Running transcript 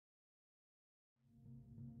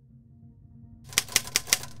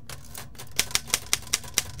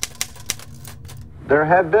There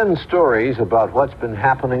have been stories about what's been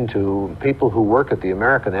happening to people who work at the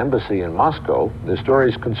American Embassy in Moscow. The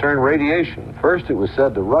stories concern radiation. First, it was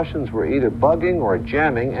said the Russians were either bugging or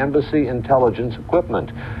jamming embassy intelligence equipment,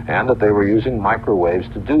 and that they were using microwaves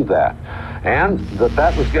to do that. And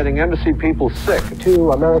that was getting embassy people sick.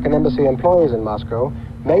 2 American embassy employees in Moscow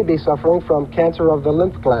may be suffering from cancer of the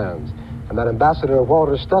lymph glands, and that Ambassador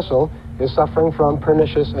Walter Stessel is suffering from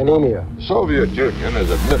pernicious anemia. The Soviet Union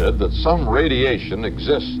has admitted that some radiation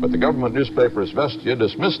exists, but the government newspaper Izvestia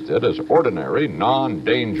dismissed it as ordinary,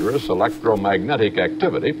 non-dangerous electromagnetic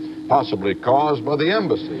activity, possibly caused by the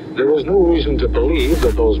embassy. There is no reason to believe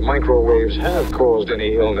that those microwaves have caused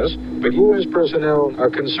any illness, but U.S. personnel are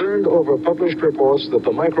concerned over published reports that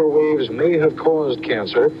the microwaves may have caused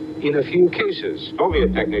cancer in a few cases.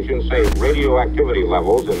 Soviet technicians say radioactivity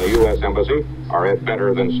levels in the U.S. Embassy are at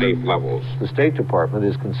better than safe levels. The State Department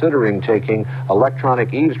is considering taking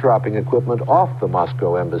electronic eavesdropping equipment off the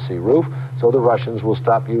Moscow embassy roof so the Russians will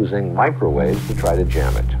stop using microwaves to try to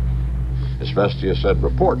jam it. Izvestia said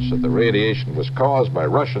reports that the radiation was caused by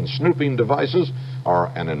Russian snooping devices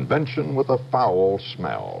are an invention with a foul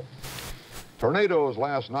smell. Tornadoes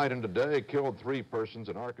last night and today killed 3 persons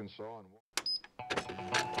in Arkansas.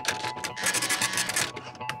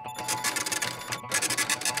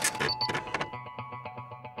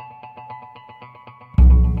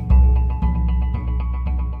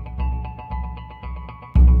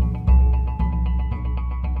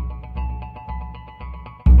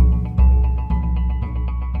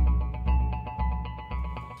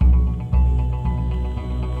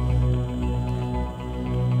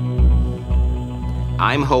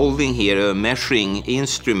 I'm holding here a measuring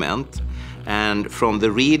instrument, and from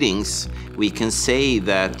the readings we can say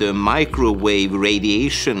that the microwave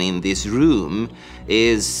radiation in this room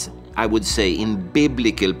is, I would say, in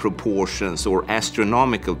biblical proportions or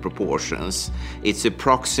astronomical proportions. It's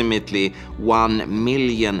approximately 1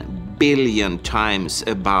 million billion times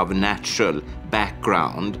above natural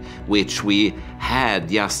background, which we had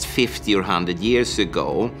just 50 or 100 years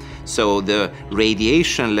ago. So the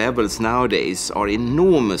radiation levels nowadays are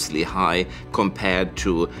enormously high compared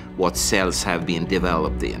to what cells have been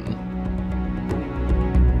developed in.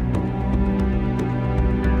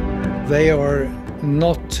 They are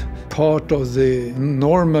not part of the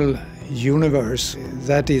normal universe.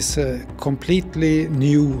 That is a completely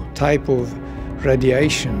new type of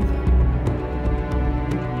radiation.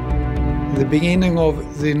 In the beginning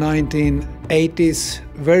of the 1980s,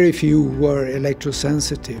 very few were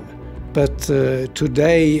electrosensitive. But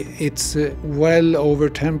today it's well over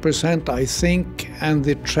 10%, I think, and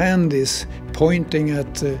the trend is pointing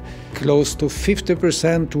at close to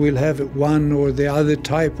 50% will have one or the other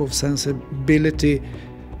type of sensibility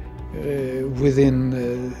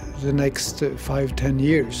within the next 5-10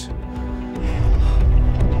 years.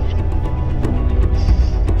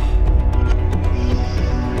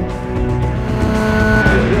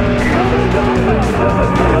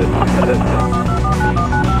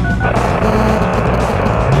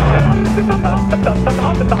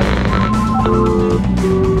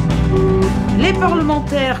 Les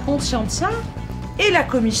parlementaires conscients de ça et la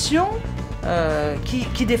commission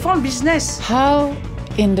qui défend le business. How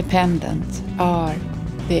independent are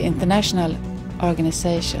the international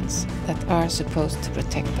organizations that are supposed to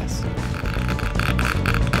protect us?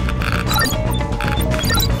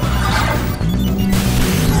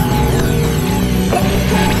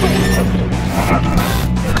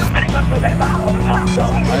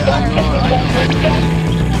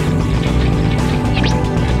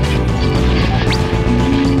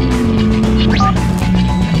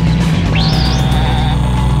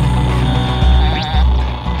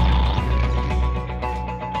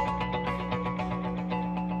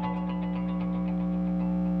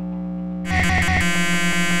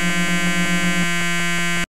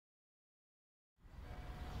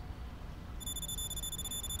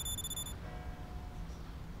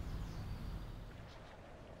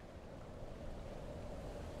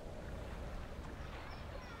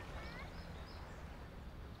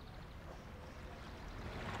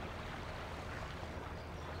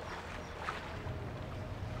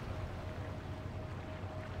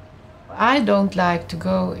 I don't like to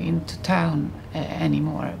go into town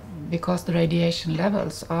anymore because the radiation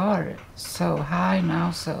levels are so high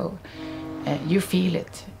now, so you feel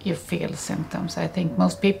it, you feel symptoms. I think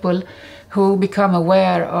most people who become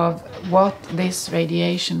aware of what this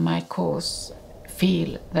radiation might cause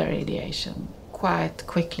feel the radiation quite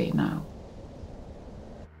quickly now.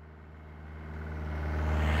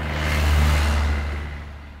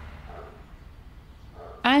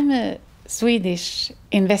 I'm a Swedish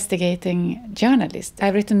investigating journalist.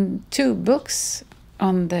 I've written 2 books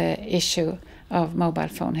on the issue of mobile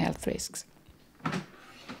phone health risks.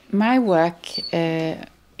 My work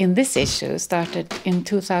in this issue started in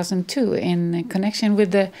 2002 in connection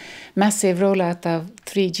with the massive rollout of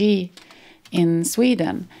 3G in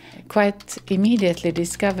Sweden. Quite immediately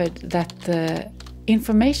discovered that the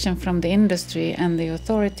information from the industry and the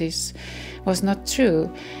authorities was not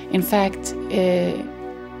true. In fact,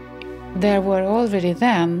 there were already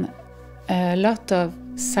then a lot of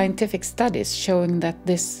scientific studies showing that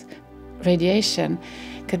this radiation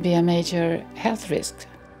could be a major health risk.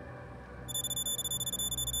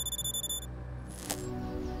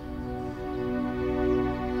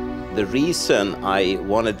 The reason I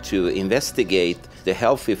wanted to investigate the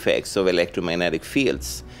health effects of electromagnetic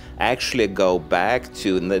fields actually go back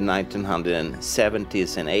to the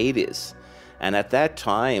 1970s and 80s. And at that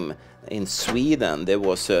time, in Sweden, there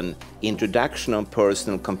was an introduction of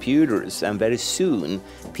personal computers, and very soon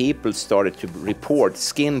people started to report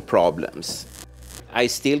skin problems. I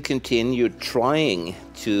still continued trying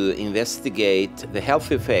to investigate the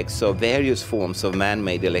health effects of various forms of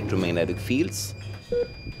man-made electromagnetic fields.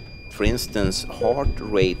 For instance, heart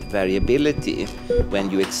rate variability. When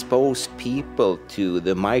you expose people to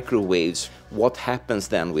the microwaves, what happens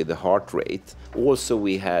then with the heart rate? Also,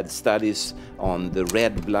 we had studies on the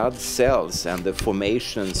red blood cells and the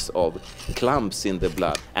formations of clumps in the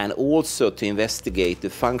blood, and also to investigate the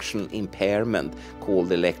functional impairment called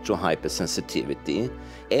electrohypersensitivity.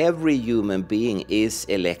 Every human being is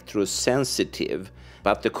electrosensitive.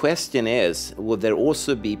 But the question is, will there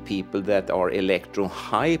also be people that are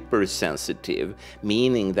electrohypersensitive,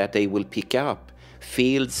 meaning that they will pick up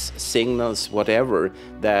fields, signals, whatever,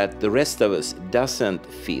 that the rest of us doesn't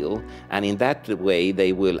feel, and in that way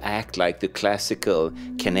they will act like the classical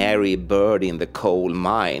canary bird in the coal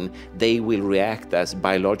mine. They will react as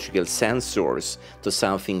biological sensors to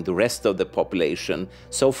something the rest of the population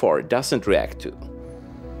so far doesn't react to.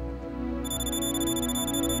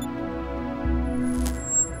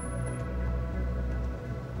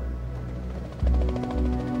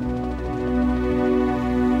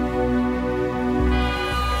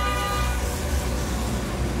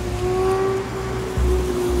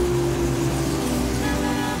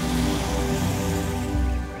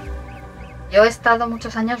 Yo he estado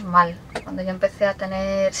muchos años mal. Cuando yo empecé a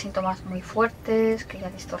tener síntomas muy fuertes, que ya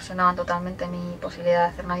distorsionaban totalmente mi posibilidad de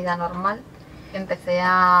hacer una vida normal, empecé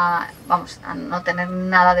a no tener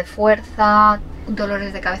nada de fuerza,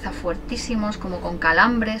 dolores de cabeza fuertísimos, como con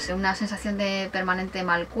calambres, una sensación de permanente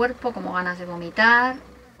mal cuerpo, como ganas de vomitar.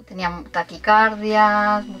 Tenía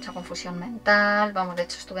taquicardias, mucha confusión mental, de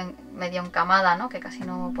hecho estuve medio encamada, ¿no? Que casi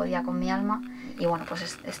no podía con mi alma. Y bueno,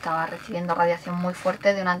 pues estaba recibiendo radiación muy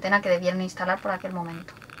fuerte de una antena que debieron instalar por aquel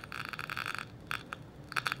momento.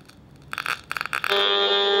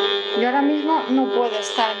 Yo ahora mismo no puedo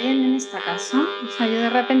estar bien en esta casa. O sea, yo de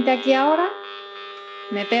repente aquí ahora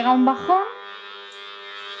me pega un bajón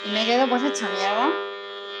y me quedo pues hecha mierda.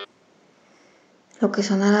 Lo que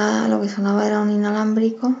sonaba era un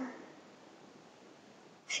inalámbrico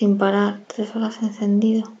sin parar, 3 horas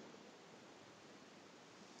encendido.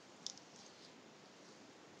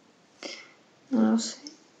 No lo sé.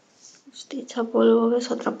 Estoy hecha polvo, que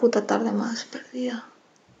es otra puta tarde más perdida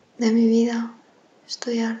de mi vida.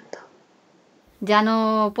 Estoy harta. Ya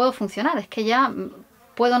no puedo funcionar, es que ya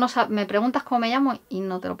puedo no saber. Me preguntas cómo me llamo y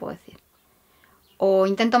no te lo puedo decir. O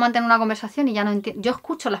intento mantener una conversación y ya no entiendo. Yo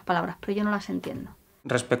escucho las palabras, pero yo no las entiendo.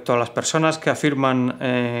 Respecto a las personas que afirman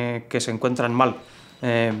que se encuentran mal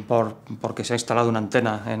porque se ha instalado una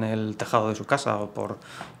antena en el tejado de su casa o por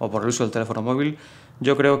el uso del teléfono móvil,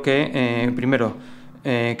 yo creo que, primero,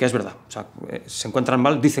 que es verdad. O sea, se encuentran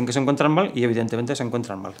mal, dicen que se encuentran mal y evidentemente se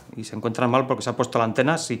encuentran mal. Y se encuentran mal porque se ha puesto la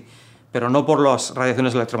antena, sí, pero no por las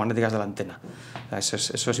radiaciones electromagnéticas de la antena. Eso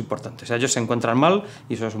es importante. O sea, ellos se encuentran mal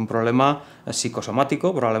y eso es un problema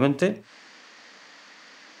psicosomático, probablemente.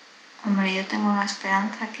 Hombre, yo tengo la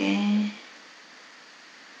esperanza que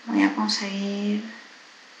voy a conseguir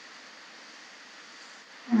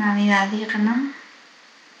una vida digna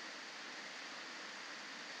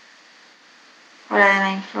fuera de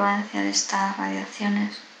la influencia de estas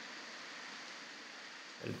radiaciones.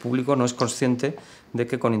 El público no es consciente de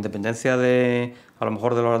que, con independencia de, a lo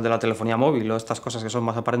mejor, de la telefonía móvil o estas cosas que son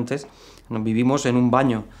más aparentes, vivimos en un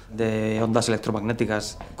baño de ondas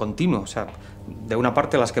electromagnéticas continuo. O sea, de una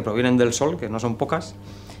parte las que provienen del sol, que no son pocas,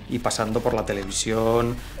 y pasando por la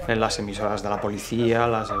televisión, en las emisoras de la policía,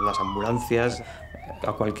 las ambulancias.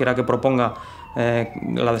 A cualquiera que proponga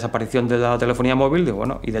la desaparición de la telefonía móvil,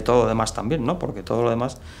 y de todo lo demás también, ¿no? Porque todo lo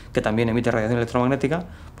demás que también emite radiación electromagnética,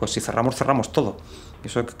 pues si cerramos todo.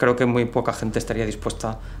 Eso creo que muy poca gente estaría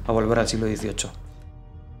dispuesta a volver al siglo XVIII.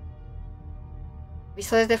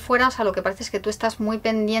 Visto desde fuera, o sea, lo que parece es que tú estás muy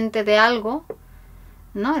pendiente de algo,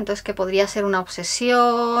 ¿no? Entonces que podría ser una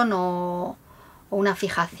obsesión o una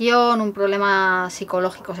fijación, un problema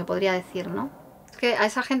psicológico, se podría decir, ¿no? Es que a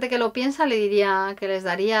esa gente que lo piensa le diría que les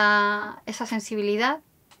daría esa sensibilidad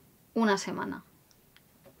una semana.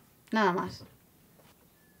 Nada más.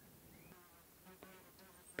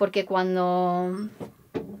 Porque cuando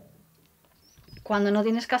no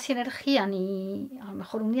tienes casi energía, ni a lo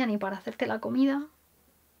mejor un día ni para hacerte la comida,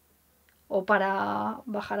 o para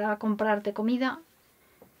bajar a comprarte comida,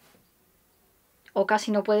 o casi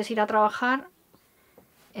no puedes ir a trabajar,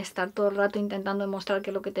 estar todo el rato intentando demostrar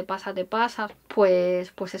que lo que te pasa,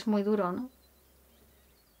 pues es muy duro, ¿no?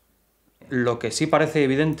 Lo que sí parece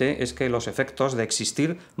evidente es que los efectos de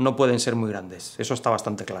existir no pueden ser muy grandes. Eso está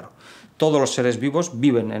bastante claro. Todos los seres vivos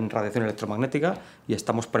viven en radiación electromagnética y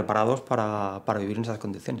estamos preparados para vivir en esas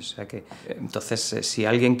condiciones. O sea que, entonces, si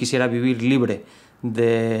alguien quisiera vivir libre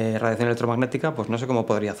de radiación electromagnética, pues no sé cómo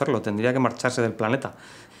podría hacerlo. Tendría que marcharse del planeta.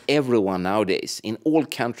 Everyone nowadays, in all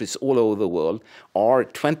countries all over the world, are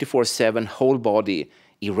 24/7 whole body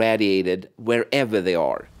irradiated wherever they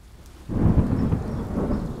are.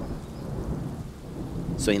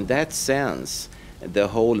 So in that sense, the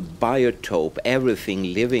whole biotope,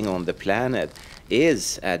 everything living on the planet,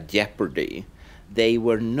 is at jeopardy. They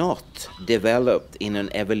were not developed in an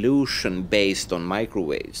evolution based on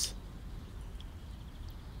microwaves.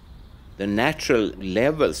 The natural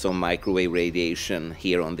levels of microwave radiation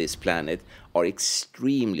here on this planet are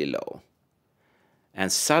extremely low.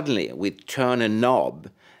 And suddenly we turn a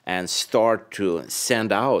knob and start to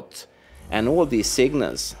send out, and all these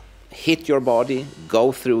signals hit your body,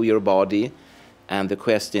 go through your body, and the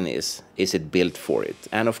question is it built for it?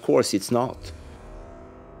 And of course it's not.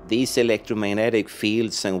 These electromagnetic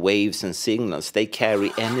fields and waves and signals, they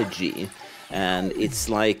carry energy, and it's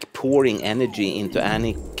like pouring energy into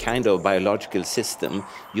any kind of biological system.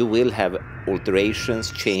 You will have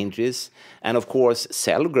alterations, changes, and of course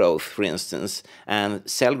cell growth, for instance, and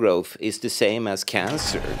cell growth is the same as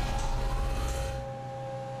cancer.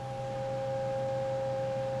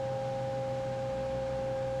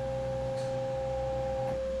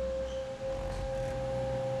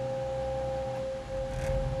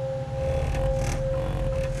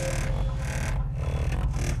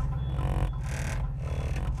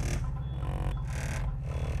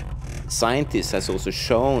 Scientists has also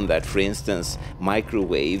shown that, for instance,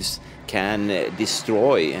 microwaves can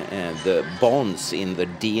destroy the bonds in the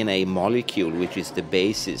DNA molecule, which is the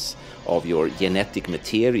basis of your genetic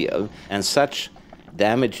material, and such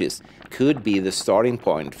damages could be the starting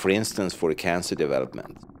point, for instance, for cancer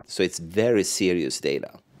development. So it's very serious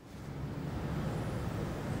data.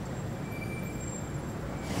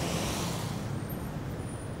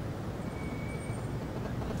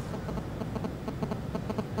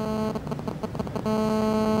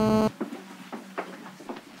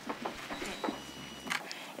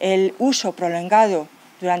 El uso prolongado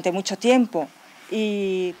durante mucho tiempo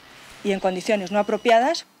y en condiciones no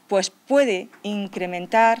apropiadas, pues puede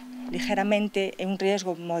incrementar ligeramente en un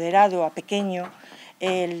riesgo moderado a pequeño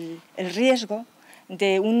el riesgo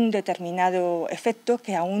de un determinado efecto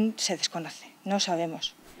que aún se desconoce, no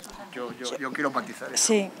sabemos. Yo quiero matizar eso.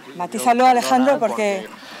 Sí, matízalo, Alejandro, porque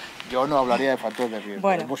yo no hablaría de factores de riesgo.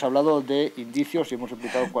 Bueno. Hemos hablado de indicios y hemos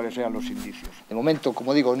explicado cuáles eran los indicios. De momento,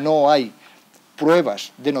 como digo, no hay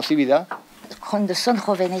pruebas de nocividad. Cuando son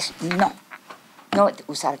jóvenes, no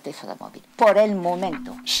usar el teléfono móvil, por el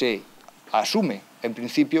momento. Se asume, en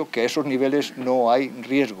principio, que a esos niveles no hay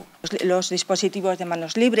riesgo. Los dispositivos de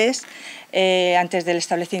manos libres, antes del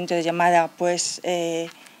establecimiento de llamada, pues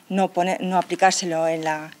no aplicárselo en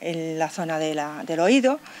la zona del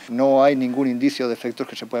oído. No hay ningún indicio de efectos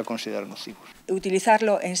que se pueda considerar nocivos.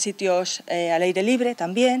 Utilizarlo en sitios al aire libre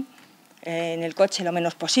también, en el coche lo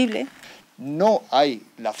menos posible. No hay,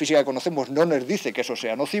 la física que conocemos no nos dice que eso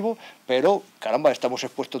sea nocivo, pero caramba, estamos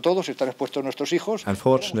expuestos todos, están expuestos nuestros hijos.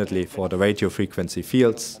 Unfortunately, for the radio frequency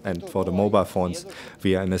fields and for the mobile phones,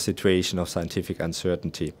 we are in a situation of scientific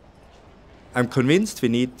uncertainty. I'm convinced we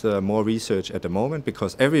need more research at the moment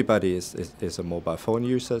because everybody is a mobile phone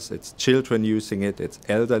user. It's children using it, it's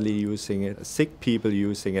elderly using it, sick people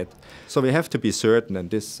using it. So we have to be certain, and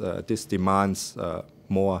this demands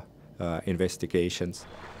more investigations.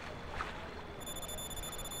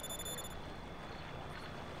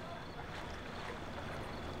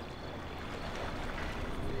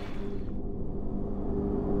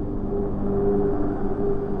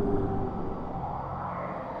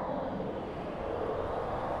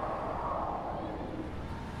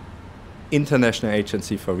 International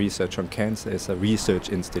Agency for Research on Cancer is a research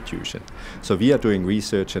institution. So we are doing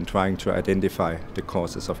research and trying to identify the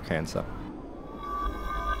causes of cancer.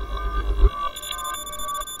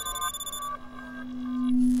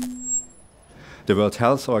 The World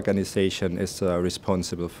Health Organization is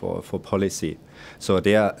responsible for policy. So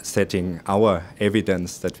they are setting our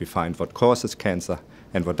evidence that we find what causes cancer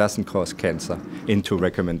and what doesn't cause cancer into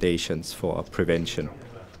recommendations for prevention.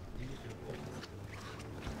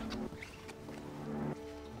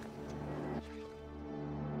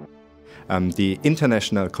 The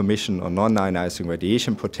International Commission on Non-Ionizing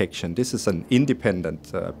Radiation Protection, this is an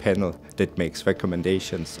independent panel that makes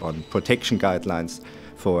recommendations on protection guidelines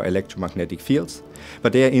for electromagnetic fields,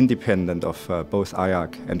 but they are independent of both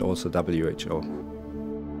IARC and also WHO.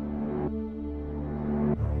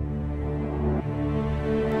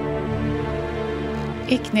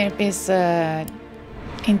 ICNIRP is an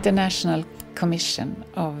international commission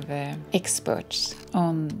of experts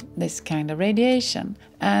on this kind of radiation,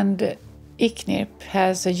 and ICNIRP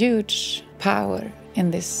has a huge power in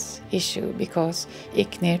this issue because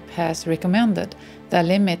ICNIRP has recommended the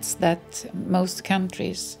limits that most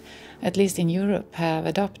countries, at least in Europe, have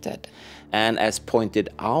adopted. And as pointed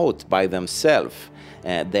out by themselves,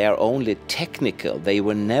 they are only technical. They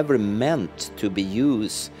were never meant to be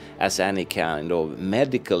used as any kind of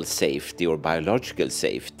medical safety or biological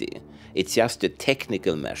safety. It's just a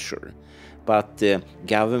technical measure. But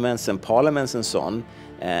governments and parliaments and so on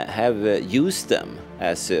have used them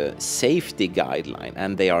as a safety guideline,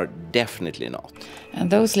 and they are definitely not.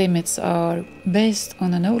 And those limits are based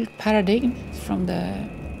on an old paradigm from the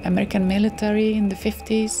American military in the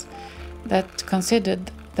 50s that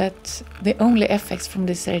considered that the only effects from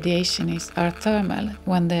this radiation are thermal,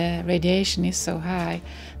 when the radiation is so high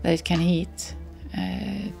that it can heat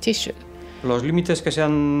tissue. Los límites que se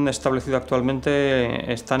han establecido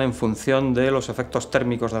actualmente están en función de los efectos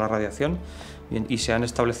térmicos de la radiación y se han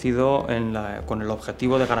establecido con el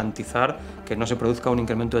objetivo de garantizar que no se produzca un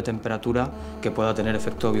incremento de temperatura que pueda tener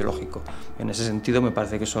efecto biológico. En ese sentido me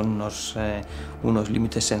parece que son unos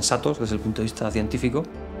límites sensatos desde el punto de vista científico.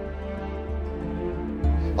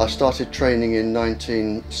 I started training in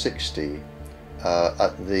 1960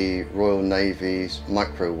 at the Royal Navy's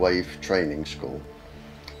Microwave Training School.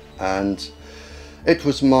 And it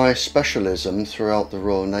was my specialism throughout the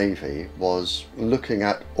Royal Navy was looking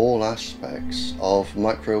at all aspects of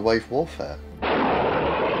microwave warfare.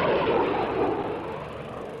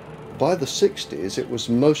 By the 60s it was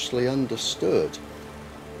mostly understood.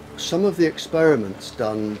 Some of the experiments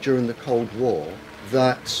done during the Cold War,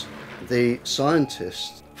 that the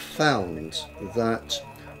scientists found that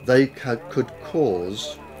they could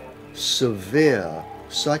cause severe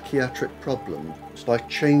psychiatric problems by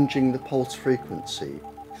changing the pulse frequency.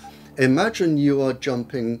 Imagine you are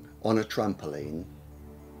jumping on a trampoline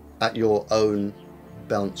at your own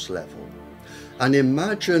bounce level, and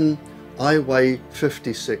imagine I weigh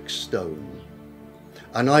 56 stone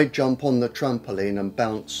and I jump on the trampoline and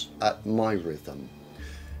bounce at my rhythm.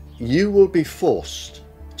 You will be forced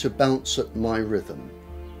to bounce at my rhythm.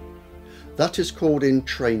 That is called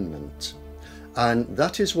entrainment, and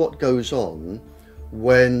that is what goes on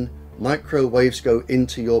when microwaves go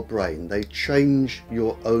into your brain. They change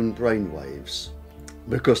your own brain waves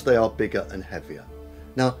because they are bigger and heavier.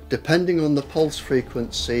 Now, depending on the pulse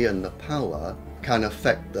frequency and the power, can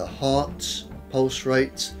affect the heart's pulse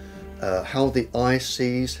rate, how the eye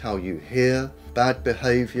sees, how you hear, bad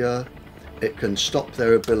behavior. It can stop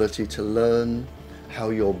their ability to learn,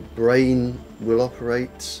 how your brain will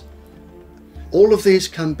operate. All of these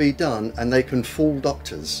can be done, and they can fool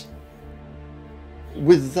doctors.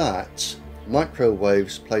 With that,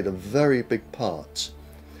 microwaves played a very big part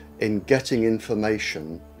in getting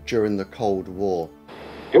information during the Cold War.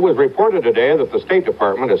 It was reported today that the State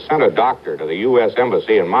Department has sent a doctor to the U.S.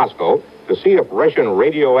 Embassy in Moscow to see if Russian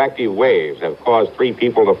radioactive waves have caused 3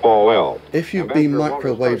 people to fall ill. If you beam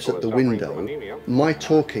microwaves at the window, my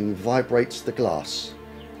talking vibrates the glass,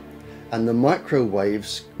 and the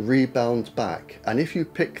microwaves rebound back, and if you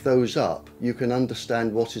pick those up, you can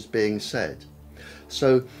understand what is being said.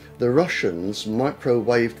 So the Russians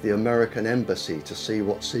microwaved the American embassy to see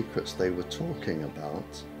what secrets they were talking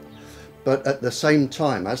about. But at the same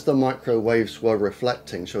time, as the microwaves were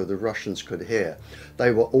reflecting so the Russians could hear,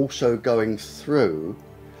 they were also going through,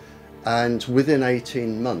 and within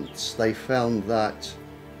 18 months they found that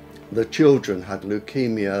the children had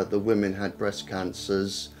leukemia, the women had breast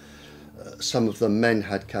cancers, some of the men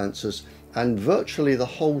had cancers, and virtually the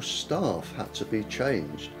whole staff had to be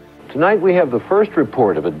changed. Tonight we have the first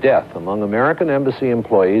report of a death among American embassy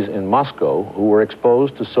employees in Moscow who were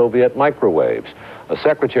exposed to Soviet microwaves. A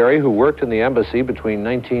secretary who worked in the embassy between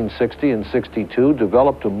 1960 and 62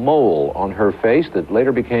 developed a mole on her face that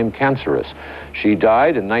later became cancerous. She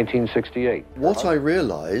died in 1968. What I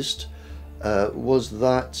realized was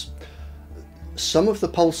that some of the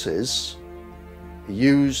pulses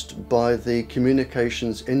used by the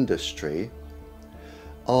communications industry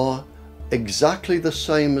are exactly the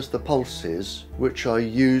same as the pulses which are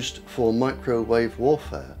used for microwave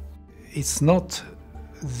warfare. It's not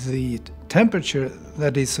the temperature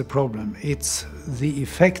that is a problem, it's the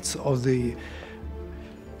effects of the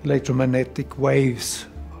electromagnetic waves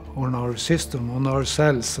on our system, on our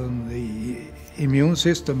cells, and the immune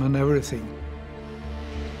system and everything.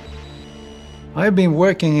 I've been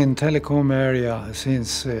working in telecom area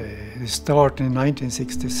since the start in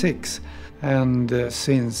 1966. And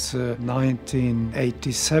since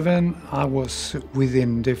 1987, I was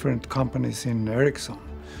within different companies in Ericsson.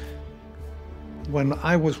 When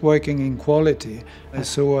I was working in quality, I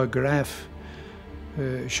saw a graph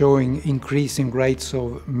showing increasing rates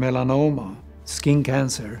of melanoma, skin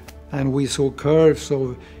cancer, and we saw curves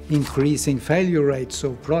of increasing failure rates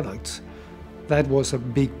of products. That was a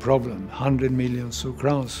big problem, 100 million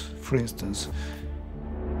crowns, for instance.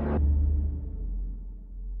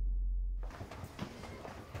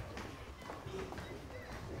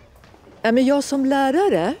 Men jag som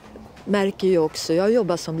lärare märker ju också, jag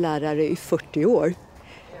jobbar som lärare i 40 år.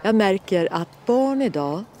 Jag märker att barn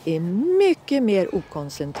idag är mycket mer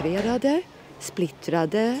okoncentrerade,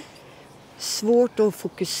 splittrade, svårt att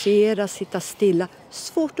fokusera, sitta stilla,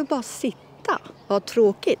 svårt att bara sitta, ha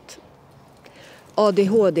tråkigt.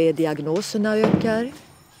 ADHD-diagnoserna ökar.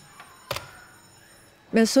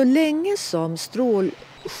 Men så länge som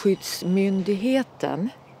Strålskyddsmyndigheten,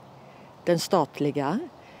 den statliga,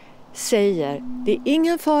 säger det är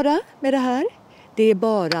ingen fara med det här, det är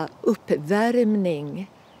bara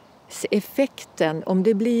uppvärmningseffekten. Om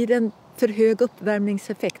det blir en för hög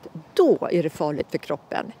uppvärmningseffekt, då är det farligt för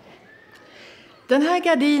kroppen. Den här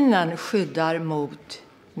gardinen skyddar mot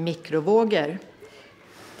mikrovågor.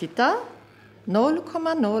 Titta,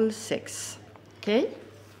 0,06. Okej?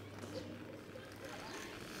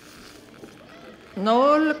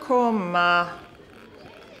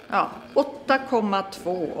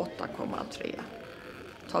 8,2, 8,3.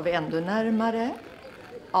 Tar vi ändå närmare.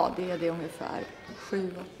 Ja, det är det ungefär.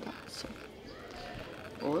 7, 8. Så.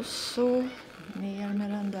 Och så ner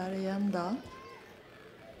med den där igen då.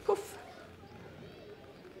 Puff.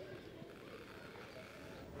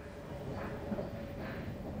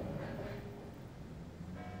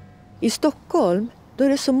 I Stockholm, då är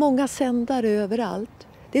det så många sändare överallt.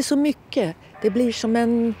 Det är så mycket. Det blir som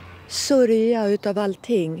en sörja utav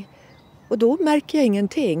allting. Och då märker jag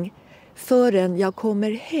ingenting förrän jag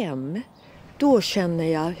kommer hem. Då känner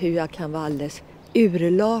jag hur jag kan vara alldeles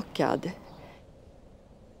urlakad.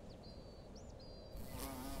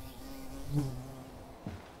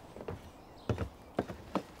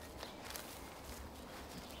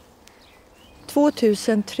 År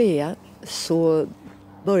 2003 så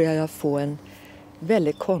började jag få en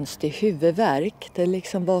väldigt konstig huvudvärk. Det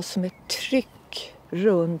liksom var som ett tryck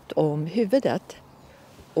runt om huvudet.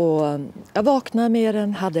 Och jag vaknade med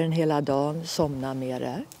den, hade den hela dagen, somnade med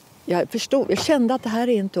det. Jag kände att det här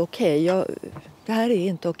är inte okej. Det här är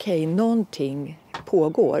inte okej. Någonting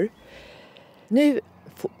pågår. Nu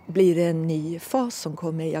blir det en ny fas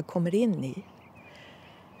som jag kommer in i.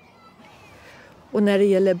 Och när det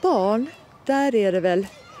gäller barn, där är det väl...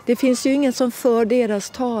 Det finns ju ingen som för deras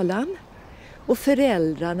talan. Och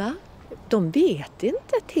föräldrarna, de vet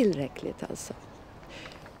inte tillräckligt alltså.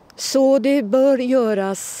 Så det bör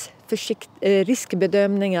göras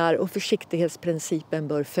riskbedömningar och försiktighetsprincipen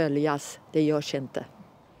bör följas. Det görs inte.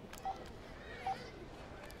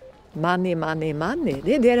 Money, money, money.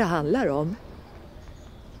 Det är det handlar om.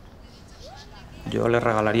 Yo le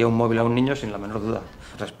regalaría un móvil a un niño sin la menor duda.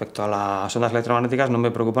 Respecto a las ondas electromagnéticas no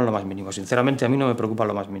me preocupan lo más mínimo. Sinceramente, a mí no me preocupa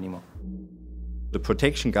lo más mínimo. The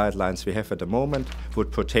protection guidelines we have at the moment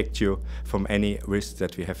would protect you from any risks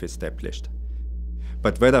that we have established.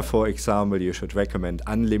 But whether, for example, you should recommend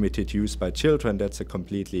unlimited use by children, that's a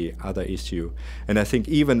completely other issue. And I think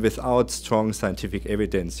even without strong scientific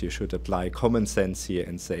evidence, you should apply common sense here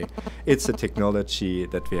and say, it's a technology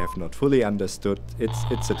that we have not fully understood.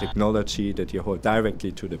 It's a technology that you hold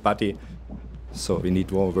directly to the body. So we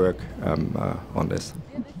need more work on this.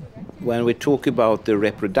 When we talk about the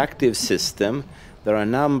reproductive system, there are a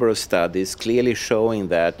number of studies clearly showing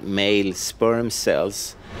that male sperm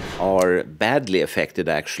cells are badly affected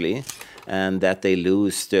actually, and that they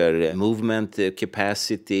lose their movement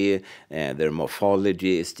capacity, their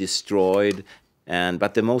morphology is destroyed.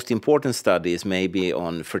 But the most important study is maybe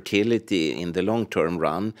on fertility in the long-term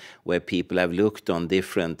run, where people have looked on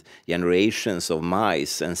different generations of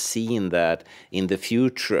mice and seen that in the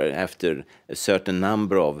future, after a certain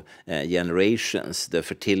number of generations, the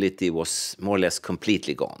fertility was more or less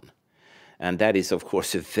completely gone. And that is, of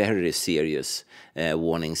course, a very serious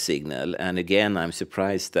warning signal. And again, I'm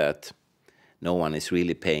surprised that no one is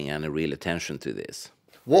really paying any real attention to this.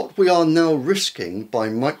 What we are now risking by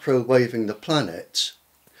microwaving the planet,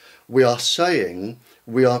 we are saying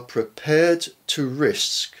we are prepared to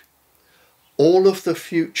risk all of the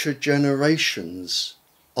future generations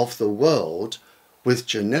of the world with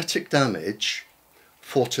genetic damage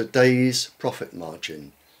for today's profit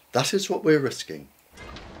margin. That is what we're risking.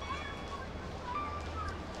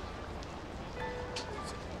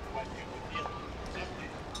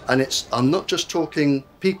 And I'm not just talking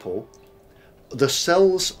people. The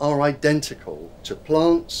cells are identical to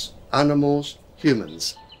plants, animals,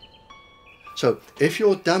 humans. So if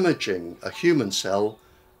you're damaging a human cell,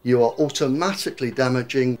 you are automatically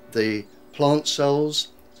damaging the plant cells,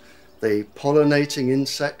 the pollinating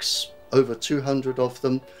insects, over 200 of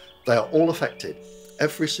them. They are all affected,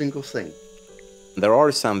 every single thing. There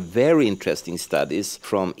are some very interesting studies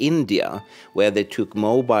from India where they took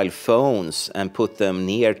mobile phones and put them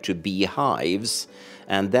near to beehives,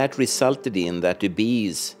 and that resulted in that the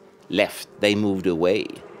bees left, they moved away.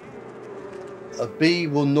 A bee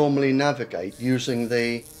will normally navigate using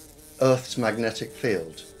the Earth's magnetic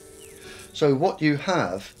field. So what you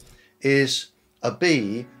have is a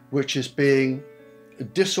bee which is being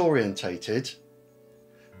disorientated,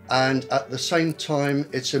 and at the same time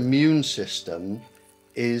its immune system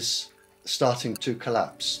is starting to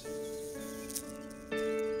collapse.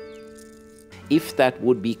 If that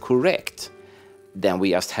would be correct, then we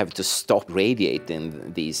just have to stop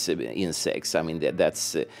radiating these insects. I mean,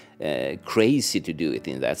 that's crazy to do it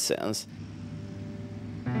in that sense.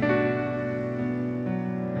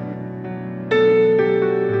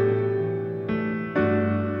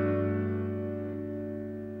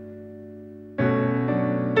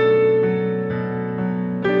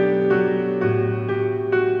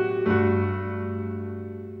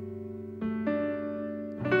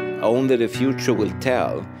 Only the future will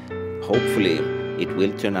tell. Hopefully, it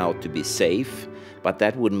will turn out to be safe, but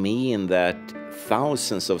that would mean that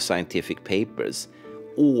thousands of scientific papers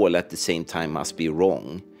all at the same time must be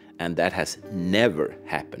wrong, and that has never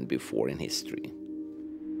happened before in history.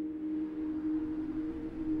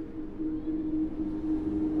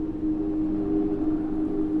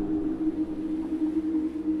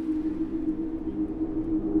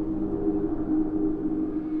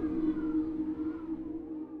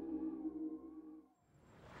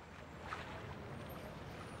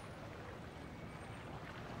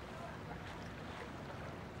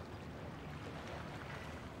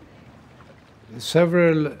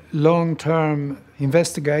 Several long-term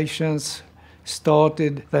investigations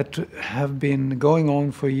started that have been going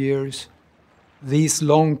on for years. These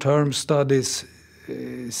long-term studies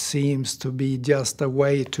seems to be just a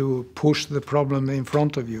way to push the problem in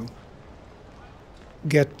front of you.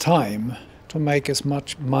 Get time to make as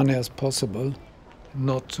much money as possible,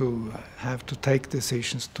 not to have to take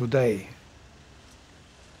decisions today.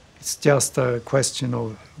 It's just a question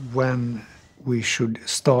of when we should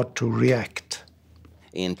start to react.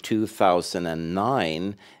 In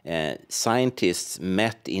 2009, scientists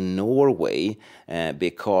met in Norway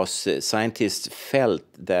because scientists felt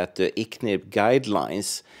that the ICNIRP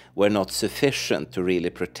guidelines were not sufficient to really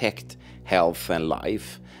protect health and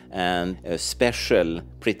life. And a special,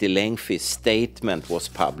 pretty lengthy statement was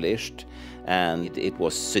published, and it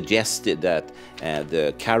was suggested that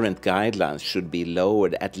the current guidelines should be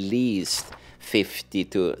lowered at least 50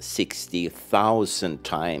 to 60,000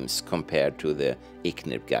 times compared to the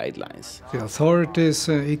ICNIRP guidelines. The authorities,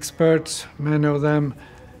 experts, many of them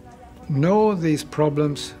know these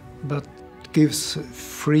problems, but gives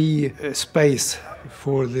free space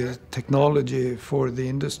for the technology, for the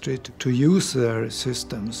industry to use their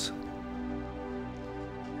systems.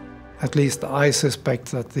 At least I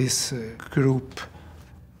suspect that this group,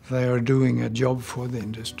 they are doing a job for the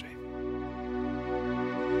industry.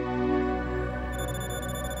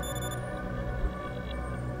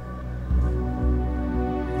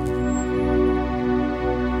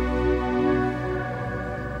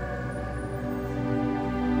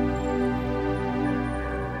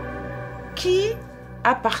 Qui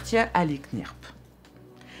appartient à l'ICNIRP?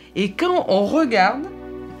 Et quand on regarde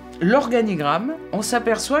l'organigramme, on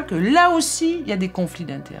s'aperçoit que là aussi, il y a des conflits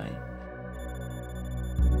d'intérêts.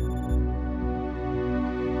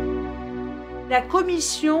 La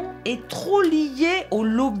commission est trop liée au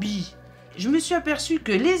lobby. Je me suis aperçu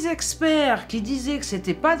que les experts qui disaient que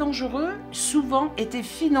c'était pas dangereux, souvent étaient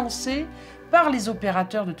financés par les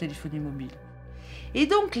opérateurs de téléphonie mobile. Et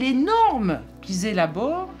donc les normes qu'ils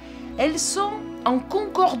élaborent, elles sont en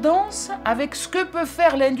concordance avec ce que peut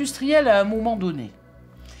faire l'industriel à un moment donné.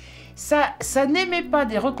 Ça n'émet pas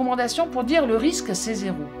des recommandations pour dire le risque c'est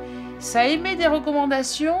 0. Ça émet des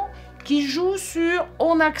recommandations qui jouent sur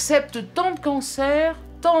on accepte tant de cancers,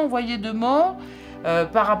 tant envoyés de morts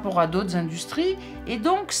par rapport à d'autres industries, et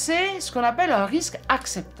donc c'est ce qu'on appelle un risque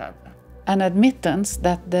acceptable. An admittance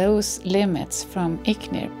that those limits from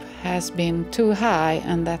ICNIRP has been too high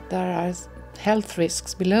and that there are health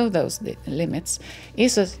risks below those limits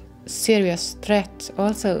is a serious threat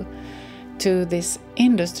also to this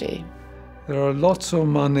industry. There are lots of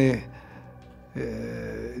money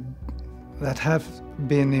that have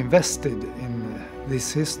been invested in this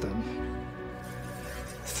system.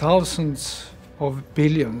 Thousands of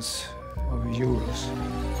billions of euros.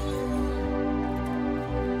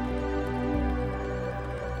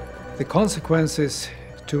 The consequences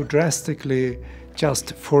to drastically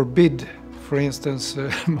just forbid, for instance,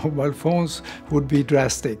 mobile phones would be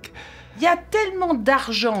drastic. Il y a tellement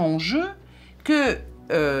d'argent en jeu que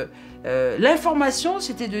l'information,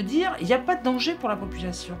 c'était de dire il n'y a pas de danger pour la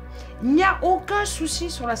population. Il n'y a aucun souci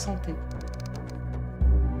sur la santé.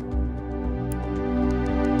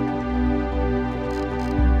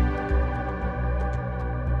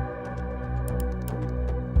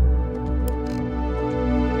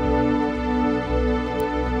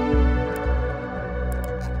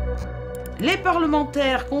 Les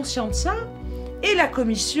parlementaires conscients de ça et la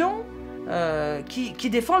commission qui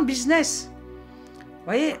défend le business. Vous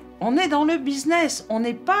voyez, on est dans le business, on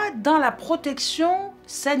n'est pas dans la protection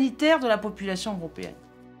sanitaire de la population européenne.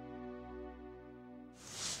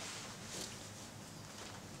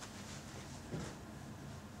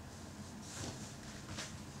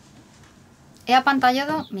 He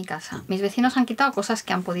apantallado mi casa. Mis vecinos han quitado cosas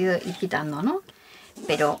que han podido ir quitando, ¿no?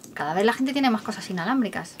 Pero cada vez la gente tiene más cosas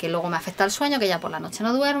inalámbricas, que luego me afecta el sueño, que ya por la noche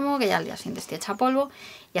no duermo, que ya al día siguiente estoy hecha polvo,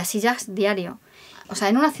 y así ya es diario. O sea,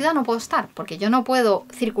 en una ciudad no puedo estar, porque yo no puedo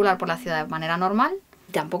circular por la ciudad de manera normal,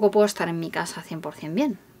 y tampoco puedo estar en mi casa 100%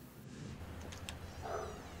 bien.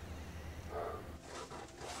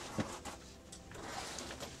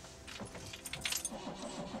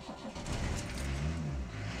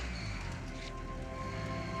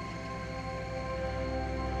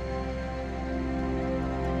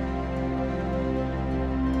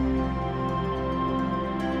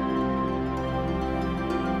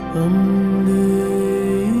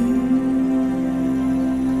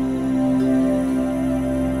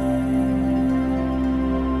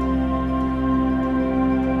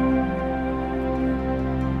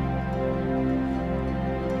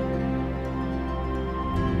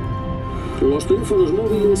 Los teléfonos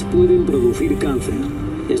móviles pueden producir cáncer.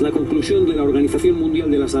 Es la conclusión de la Organización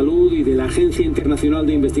Mundial de la Salud y de la Agencia Internacional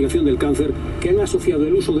de Investigación del Cáncer, que han asociado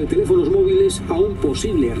el uso de teléfonos móviles a un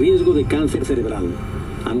posible riesgo de cáncer cerebral.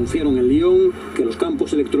 Anunciaron en Lyon que los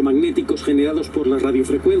campos electromagnéticos generados por las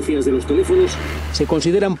radiofrecuencias de los teléfonos se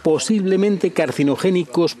consideran posiblemente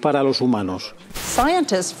carcinogénicos para los humanos.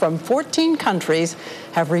 Scientists from 14 countries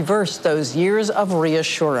have reversed those years of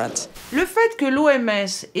reassurance. Le fait que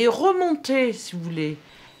l'OMS ait remonté, si vous voulez,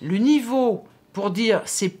 le niveau pour dire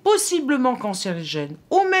c'est possiblement cancérigène,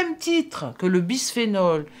 au même titre que le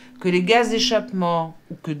bisphénol, que les gaz d'échappement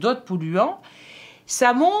ou que d'autres polluants,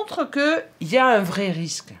 ça montre qu'il y a un vrai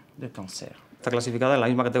risque de cancer. Está clasificada en la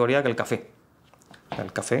misma categoría que el café.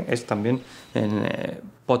 El café es también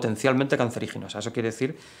potencialmente cancerígeno. O sea, eso quiere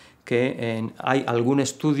decir que hay algún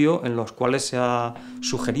estudio en los cuales se ha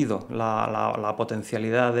sugerido la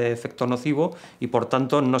potencialidad de efecto nocivo y por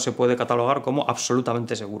tanto no se puede catalogar como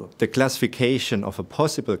absolutamente seguro. The classification of a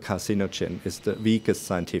possible carcinogen is the weakest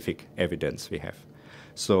scientific evidence we have.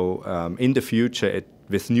 So in the future,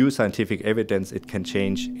 with new scientific evidence, it can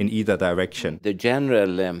change in either direction. The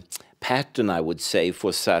general pattern, I would say,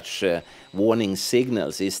 for such warning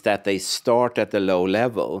signals is that they start at a low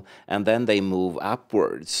level and then they move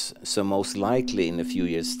upwards. So most likely in a few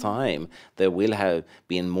years' time, there will have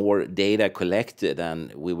been more data collected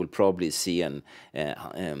and we will probably see an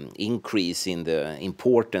increase in the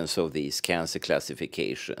importance of these cancer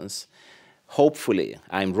classifications. Hopefully,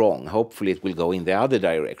 I'm wrong. Hopefully it will go in the other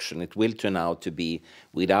direction. It will turn out to be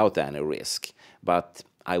without any risk. But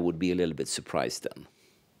I would be a little bit surprised then.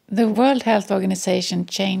 The World Health Organization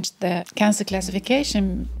changed the cancer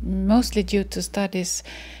classification mostly due to studies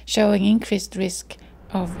showing increased risk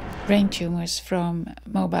of brain tumors from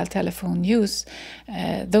mobile telephone use.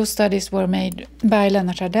 Those studies were made by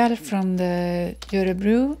Lennart Ardell from the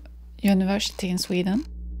Örebro University in Sweden.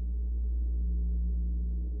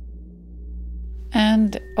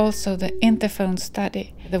 And also the Interphone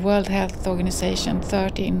study, the World Health Organization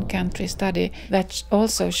 13-country study that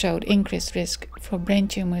also showed increased risk for brain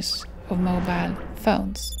tumors of mobile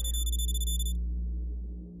phones.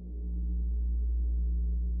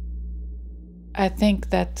 I think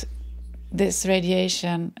that this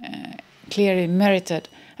radiation clearly merited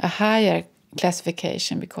a higher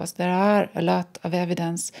classification because there are a lot of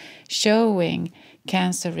evidence showing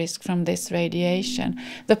cancer risk from this radiation.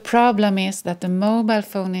 The problem is that the mobile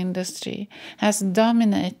phone industry has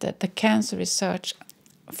dominated the cancer research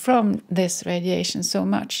from this radiation so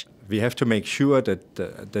much. We have to make sure that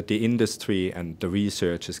the industry and the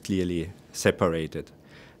research is clearly separated.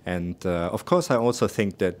 And of course, I also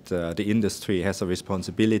think that the industry has a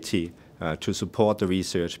responsibility to support the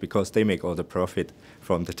research because they make all the profit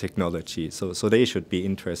from the technology. So they should be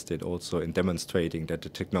interested also in demonstrating that the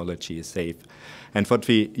technology is safe. And what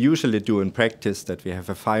we usually do in practice, that we have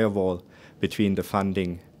a firewall between the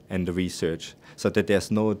funding and the research, so that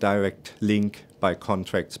there's no direct link by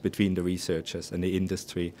contracts between the researchers and the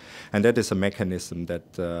industry. And that is a mechanism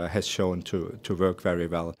that has shown to work very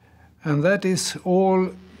well. And that is all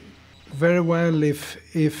very well if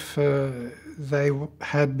they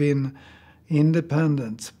had been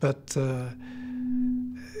independent, but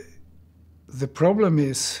the problem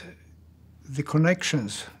is the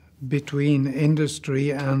connections between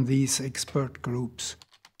industry and these expert groups.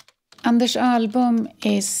 Anders Ahlbom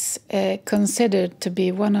is considered to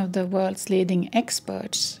be one of the world's leading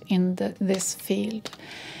experts in this field.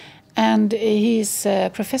 And he's a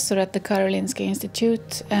professor at the Karolinska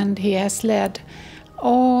Institute, and he has led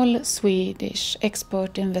all Swedish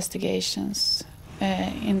expert investigations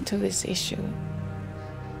into this issue.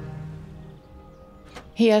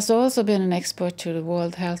 He has also been an expert to the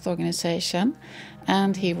World Health Organization,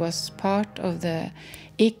 and he was part of the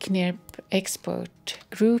ICNIRP expert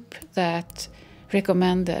group that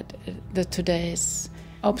recommended the today's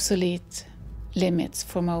obsolete limits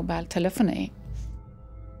for mobile telephony.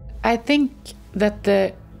 I think that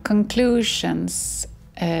the conclusions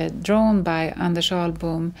drawn by Anders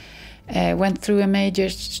Ahlbom went through a major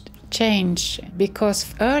change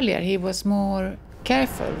because earlier he was more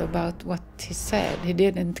careful about what he said. He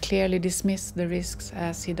didn't clearly dismiss the risks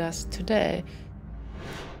as he does today.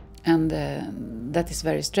 And that is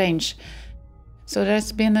very strange. So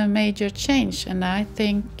there's been a major change, and I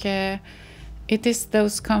think it is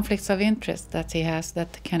those conflicts of interest that he has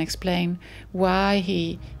that can explain why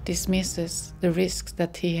he dismisses the risks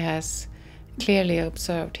that he has clearly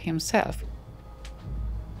observed himself.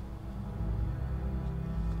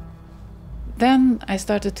 Then I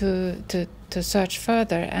started to search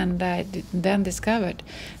further, and I then discovered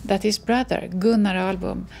that his brother, Gunnar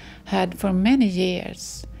Ahlbom, had for many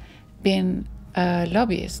years been a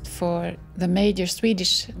lobbyist for the major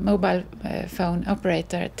Swedish mobile phone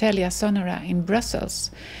operator Telia Sonera in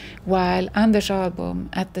Brussels, while Anders Ahlbom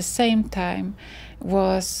at the same time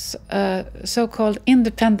was a so-called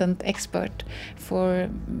independent expert for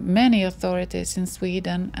many authorities in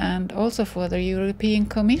Sweden and also for the European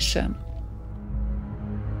Commission.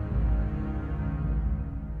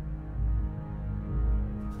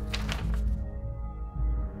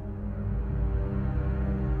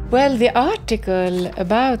 Well, the article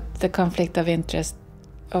about the conflict of interest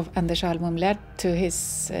of Anders Ahlbom led to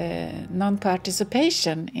his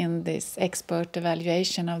non-participation in this expert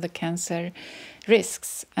evaluation of the cancer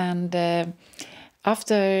risks. And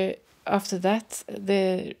after that,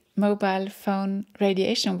 the mobile phone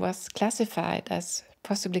radiation was classified as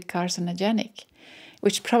possibly carcinogenic,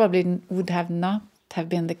 which probably would not have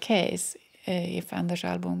been the case if Anders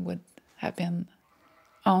Ahlbom would have been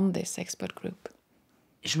on this expert group.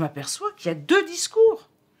 Je m'aperçois qu'il y a deux discours.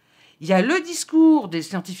 Il y a le discours des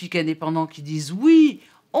scientifiques indépendants qui disent oui,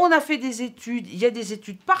 on a fait des études, il y a des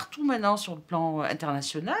études partout maintenant sur le plan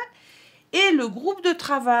international, et le groupe de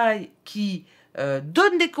travail qui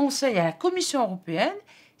donne des conseils à la Commission européenne,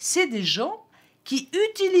 c'est des gens qui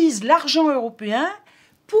utilisent l'argent européen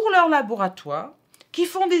pour leur laboratoire, qui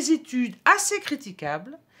font des études assez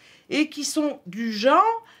critiquables et qui sont du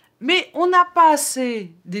genre mais on n'a pas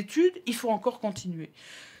assez d'études, il faut encore continuer.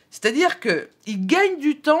 C'est-à-dire qu'ils gagnent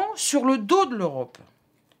du temps sur le dos de l'Europe.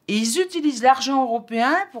 Et ils utilisent l'argent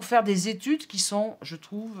européen pour faire des études qui sont, je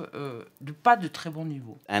trouve, pas de très bon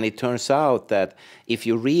niveau. And it turns out that if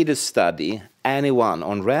you read a study, anyone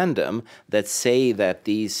on random that say that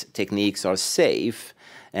these techniques are safe,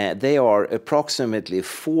 they are approximately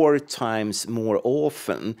 4 times more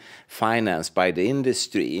often financed by the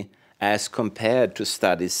industry as compared to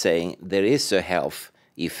studies saying there is a health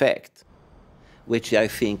effect, which I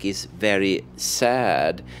think is very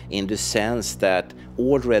sad in the sense that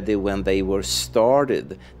already when they were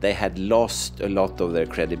started, they had lost a lot of their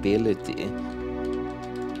credibility.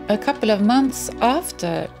 A couple of months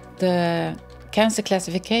after the cancer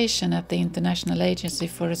classification at the International Agency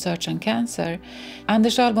for Research on Cancer,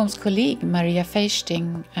 Anders Ahlbom's colleague Maria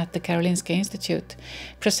Feisting at the Karolinska Institute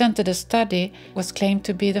presented a study was claimed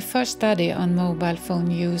to be the first study on mobile phone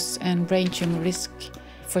use and brain tumor risk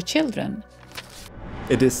for children.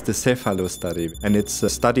 It is the Cephalo study, and it's a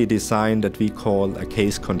study design that we call a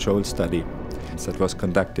case control study. That was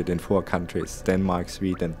conducted in 4 countries, Denmark,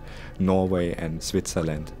 Sweden, Norway and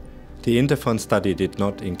Switzerland. The Interphone study did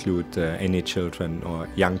not include any children or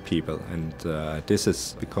young people, and this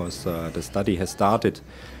is because the study has started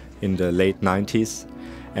in the late 90s,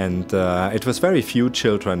 and it was very few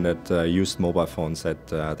children that used mobile phones at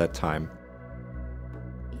that time.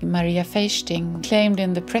 Maria Feisting claimed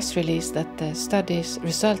in the press release that the study's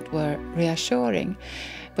results were reassuring.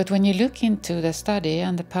 But when you look into the study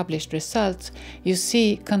and the published results, you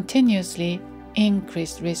see continuously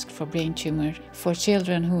increased risk for brain tumor for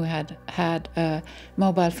children who had had a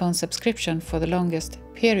mobile phone subscription for the longest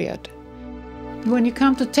period. When you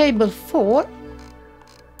come to table 4,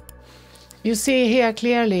 you see here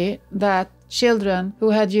clearly that children who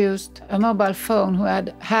had used a mobile phone, who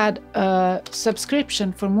had had a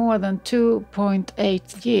subscription for more than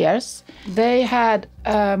 2.8 years, they had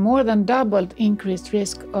a more than doubled increased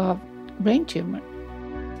risk of brain tumor.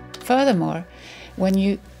 Furthermore, when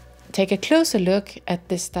you take a closer look at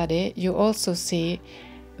this study, you also see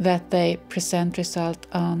that they present results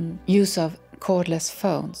on use of cordless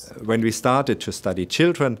phones. When we started to study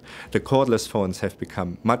children, the cordless phones have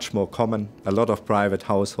become much more common. A lot of private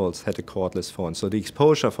households had a cordless phone, so the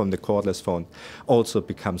exposure from the cordless phone also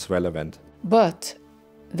becomes relevant. But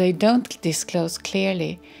they don't disclose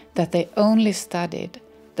clearly that they only studied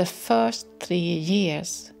the first 3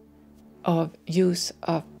 years of use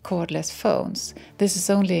of cordless phones. This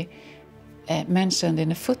is only mentioned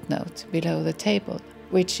in a footnote below the table,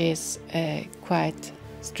 which is quite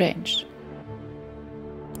strange.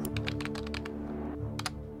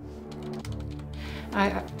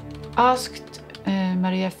 I asked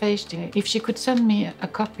Maria Feisting if she could send me a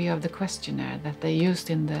copy of the questionnaire that they used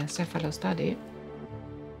in the Cephalo study.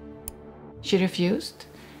 She refused.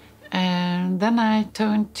 And then I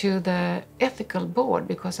turned to the ethical board,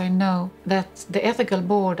 because I know that the ethical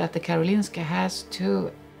board at the Karolinska has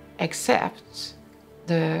to accept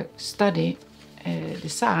the study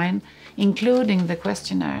design, including the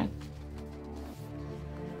questionnaire.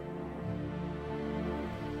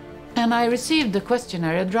 And I received the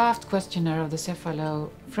questionnaire, a draft questionnaire of the Cephalo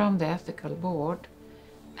from the ethical board,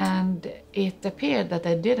 and it appeared that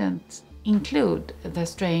they didn't include the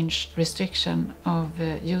strange restriction of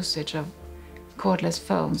usage of cordless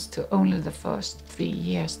phones to only the first 3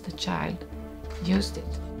 years the child used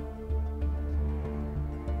it.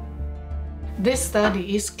 This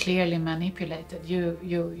study is clearly manipulated.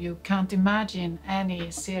 You can't imagine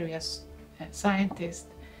any serious scientist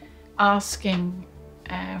asking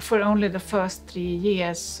for only the first 3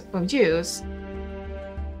 years of use.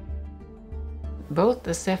 Both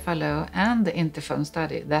the Cephalo and the Interphone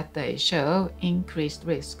study that they show increased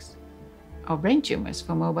risks of brain tumors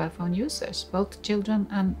for mobile phone users, both children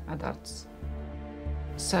and adults.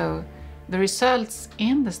 So the results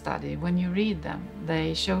in the study, when you read them,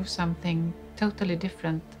 they show something totally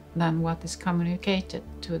different than what is communicated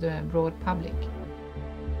to the broad public.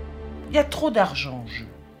 Il y a trop d'argent en jeu.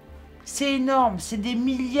 C'est énorme, c'est des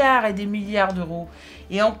milliards et des milliards d'euros.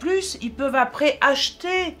 Et en plus, ils peuvent après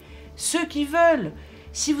acheter ceux qui veulent.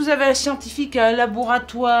 Si vous avez un scientifique à un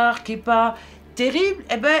laboratoire qui n'est pas terrible,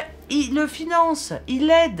 eh ben, il le finance, il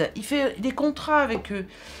l'aide, il fait des contrats avec eux.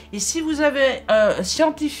 Et si vous avez un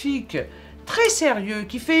scientifique très sérieux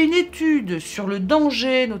qui fait une étude sur le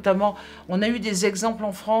danger, notamment, on a eu des exemples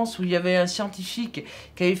en France où il y avait un scientifique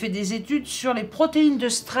qui avait fait des études sur les protéines de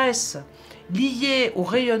stress liées au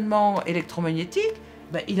rayonnement électromagnétique,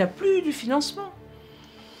 ben, il n'a plus du financement.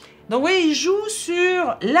 Donc oui, il joue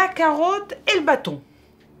sur la carotte et le bâton.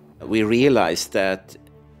 We realized that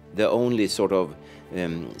the only sort of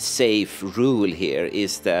safe rule here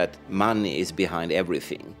is that money is behind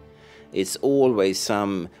everything. It's always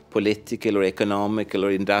some political or economical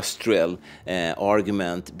or industrial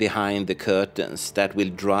argument behind the curtains that will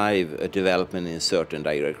drive a development in a certain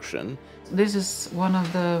direction. This is one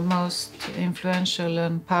of the most influential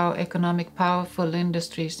and economic powerful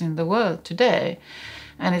industries in the world today.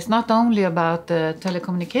 And it's not only about the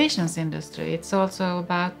telecommunications industry, it's also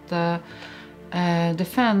about the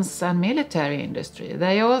defense and military industry.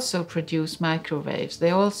 They also produce microwaves.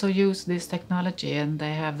 They also use this technology and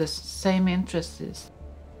they have the same interests.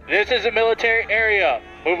 This is a military area.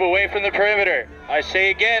 Move away from the perimeter. I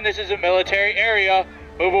say again, this is a military area.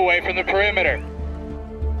 Move away from the perimeter.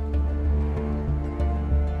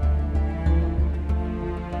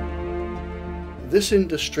 This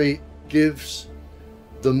industry gives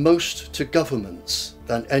the most to governments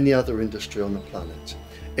than any other industry on the planet.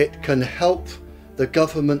 It can help the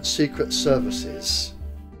government secret services.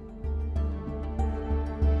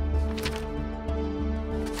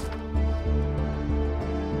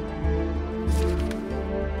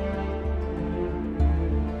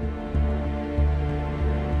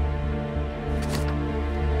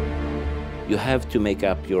 You have to make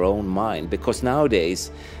up your own mind, because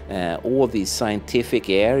nowadays all these scientific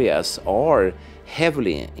areas are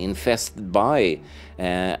heavily infested by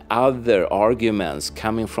other arguments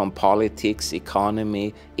coming from politics,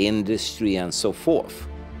 economy, industry, and so forth.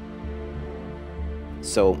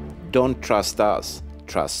 So don't trust us,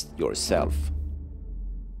 trust yourself.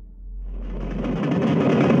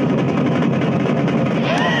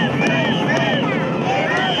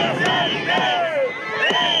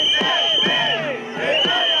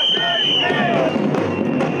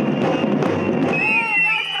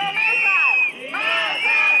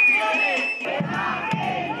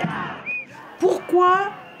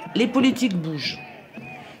 Pourquoi les politiques bougent?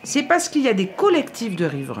 C'est parce qu'il y a des collectifs de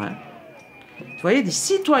riverains, vous voyez, des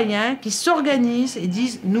citoyens qui s'organisent et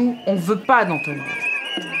disent « nous, on ne veut pas d'antenne rose ».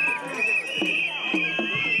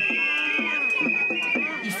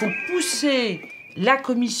 Il faut pousser la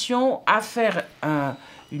Commission à faire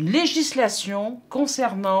une législation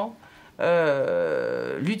concernant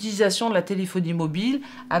l'utilisation de la téléphonie mobile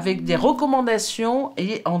avec des recommandations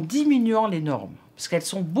et en diminuant les normes. Parce qu'elles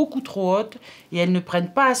sont beaucoup trop hautes et elles ne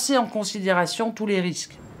prennent pas assez en considération tous les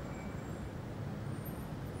risques.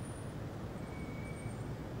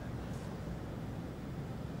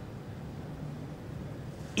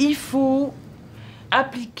 Il faut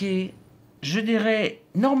appliquer, je dirais,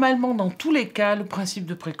 normalement dans tous les cas, le principe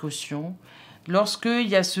de précaution, lorsqu'il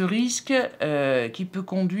y a ce risque qui peut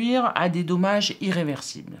conduire à des dommages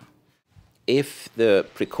irréversibles. If the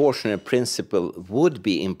precautionary principle would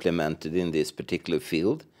be implemented in this particular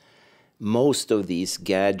field, most of these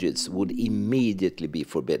gadgets would immediately be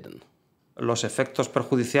forbidden. Los efectos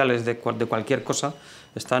perjudiciales de cualquier cosa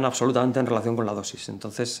están absolutamente en relación con la dosis.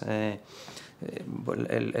 Entonces, el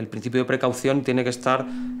principio de precaución tiene que estar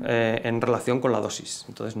en relación con la dosis.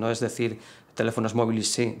 Entonces, no es decir teléfonos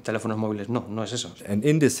móviles sí, teléfonos móviles no, no es eso. And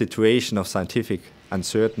in this situation of scientific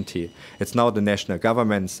uncertainty, it's now the national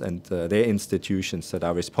governments and their institutions that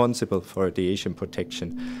are responsible for radiation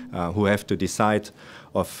protection who have to decide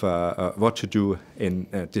of what to do in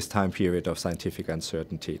this time period of scientific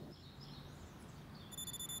uncertainty.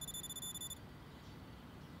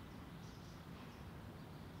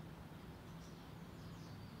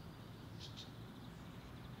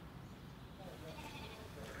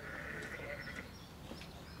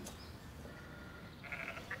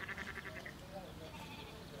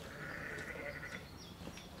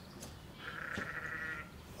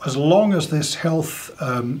 As long as this health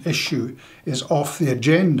issue is off the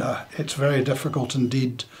agenda, it's very difficult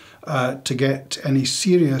indeed to get any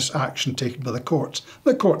serious action taken by the courts.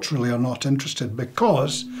 The courts really are not interested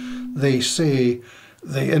because they say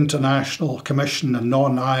the International Commission on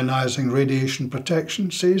Non-Ionising Radiation Protection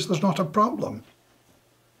says there's not a problem.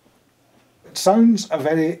 It sounds a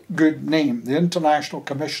very good name. The International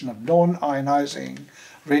Commission of Non-Ionising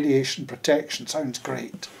Radiation Protection sounds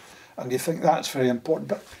great. And you think that's very important,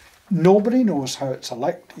 but nobody knows how it's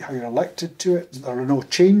how you're elected to it. There are no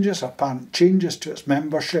changes, apparent changes to its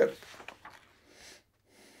membership.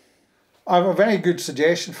 I have a very good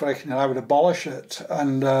suggestion for it, and I would abolish it.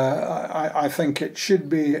 And I think it should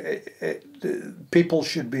be, people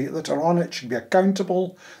should be that are on it should be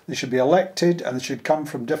accountable. They should be elected, and they should come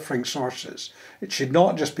from differing sources. It should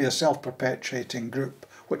not just be a self-perpetuating group,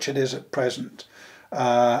 which it is at present.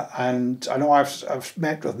 And I know I've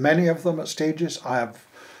met with many of them at stages. I have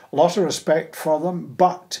a lot of respect for them,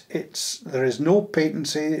 but there is no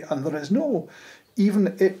patency, and there is no,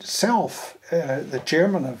 even itself, the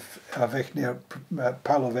chairman of ICNIR,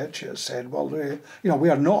 Pablo has said, well,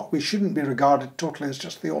 we shouldn't be regarded totally as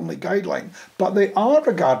just the only guideline, but they are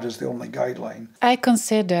regarded as the only guideline. I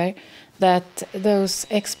consider that those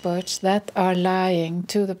experts that are lying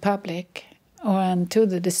to the public and to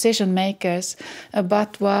the decision makers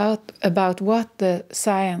about what the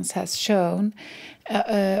science has shown,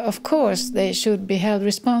 Of course, they should be held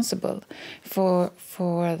responsible for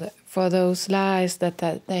those lies that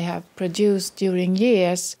they have produced during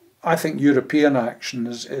years. I think European action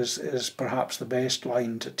is perhaps the best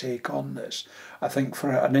line to take on this. I think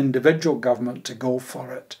for an individual government to go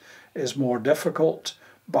for it is more difficult,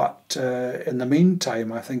 but in the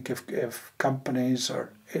meantime, I think if companies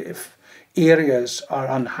or if areas are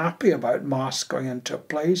unhappy about masks going into a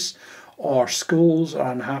place, or schools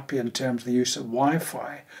are unhappy in terms of the use of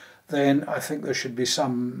Wi-Fi, then I think there should be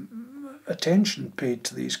some attention paid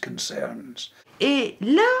to these concerns. Et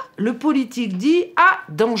là, le politique dit « ah,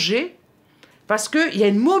 danger », parce qu'il y a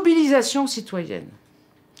une mobilisation citoyenne.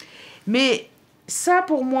 Mais ça,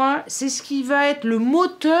 pour moi, c'est ce qui va être le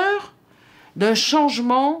moteur d'un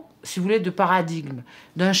changement, si vous voulez, de paradigme,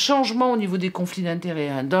 d'un changement au niveau des conflits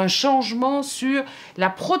d'intérêts, d'un changement sur la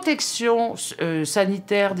protection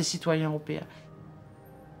sanitaire des citoyens européens.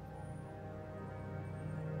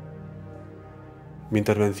 Mi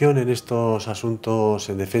intervención en estos asuntos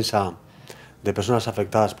en defensa de personas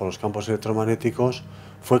afectadas por los campos electromagnéticos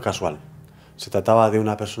fue casual. Se trataba de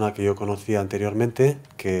una persona que yo conocía anteriormente,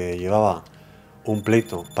 que llevaba un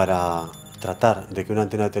pleito para tratar de que una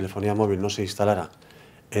antena de telefonía móvil no se instalara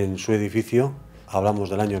en su edificio. Hablamos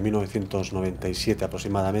del año 1997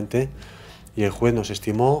 aproximadamente, y el juez nos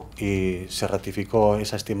estimó y se ratificó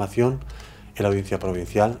esa estimación en la audiencia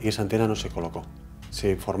provincial y esa antena no se colocó.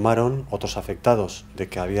 Se informaron otros afectados de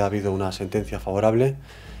que había habido una sentencia favorable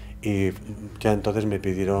y ya entonces me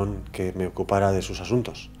pidieron que me ocupara de sus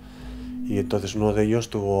asuntos. Y entonces uno de ellos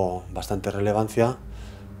tuvo bastante relevancia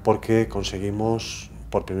porque conseguimos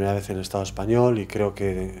por primera vez en el Estado español y creo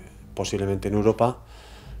que posiblemente en Europa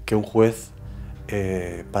que un juez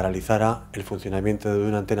paralizara el funcionamiento de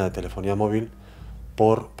una antena de telefonía móvil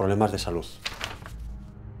por problemas de salud.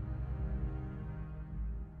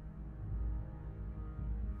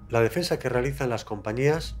 La defensa que realizan las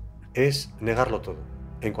compañías es negarlo todo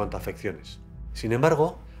en cuanto a afecciones. Sin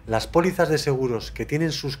embargo, las pólizas de seguros que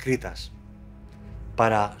tienen suscritas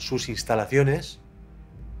para sus instalaciones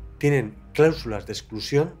tienen cláusulas de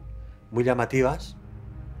exclusión muy llamativas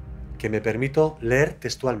que me permito leer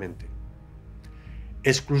textualmente.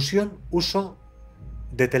 Exclusión uso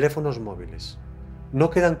de teléfonos móviles. No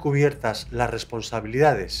quedan cubiertas las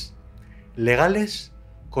responsabilidades legales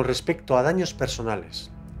con respecto a daños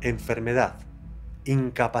personales, enfermedad,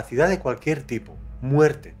 incapacidad de cualquier tipo,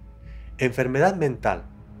 muerte, enfermedad mental,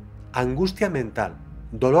 angustia mental,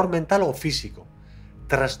 dolor mental o físico,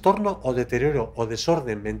 trastorno o deterioro o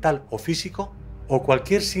desorden mental o físico, o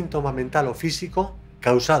cualquier síntoma mental o físico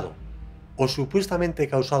causado o supuestamente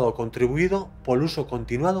causado o contribuido por el uso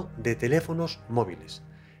continuado de teléfonos móviles.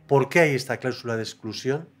 ¿Por qué hay esta cláusula de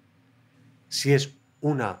exclusión si es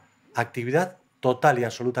una actividad total y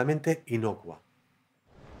absolutamente inocua?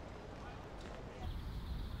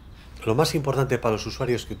 Lo más importante para los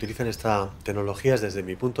usuarios que utilizan esta tecnología es, desde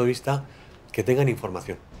mi punto de vista, que tengan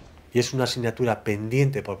información. Y es una asignatura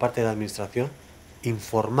pendiente por parte de la Administración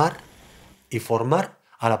informar y formar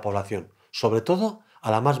a la población, sobre todo a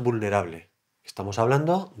la más vulnerable. Estamos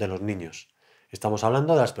hablando de los niños, estamos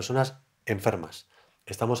hablando de las personas enfermas,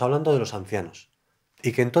 estamos hablando de los ancianos.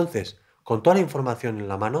 Y que entonces, con toda la información en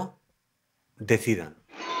la mano, decidan.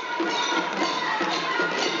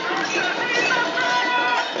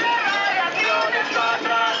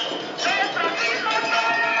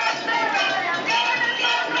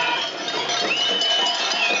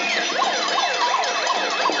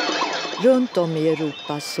 Runt om i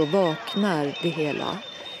Europa så vaknar det hela.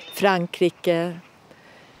 Frankrike,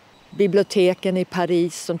 biblioteken i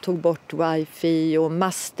Paris som tog bort wifi och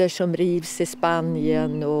master som rivs i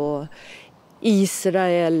Spanien och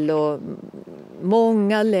Israel och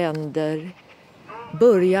många länder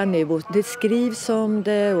börjar nu, och det skrivs om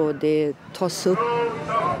det och det tas upp.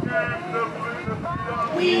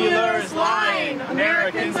 Wheeler's lying.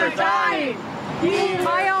 Americans are dying.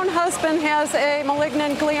 My own husband has a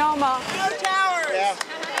malignant glioma. Yeah,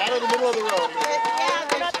 out of the middle of the road.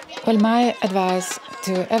 Well, my advice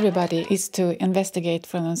to everybody is to investigate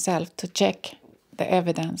for themselves, to check the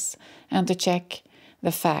evidence and to check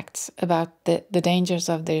the facts about the dangers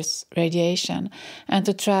of this radiation, and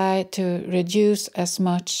to try to reduce as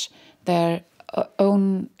much their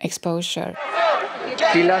own exposure.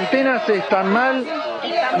 Si las antenas están mal,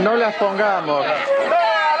 no las pongamos.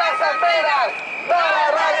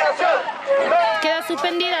 Queda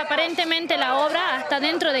suspendida aparentemente la obra hasta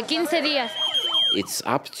dentro de 15 días. It's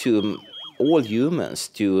up to all humans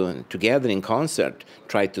to together in concert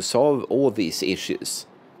try to solve all these issues.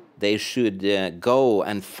 They should go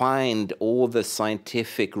and find all the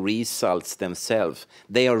scientific results themselves.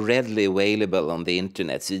 They are readily available on the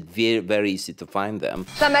internet, so it's very easy to find them.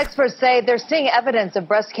 Some experts say they're seeing evidence of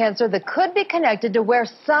breast cancer that could be connected to where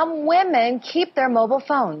some women keep their mobile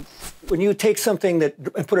phones. When you take something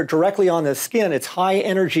and put it directly on the skin, it's high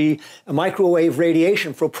energy microwave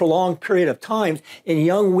radiation for a prolonged period of time. In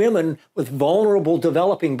young women with vulnerable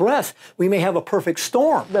developing breasts, we may have a perfect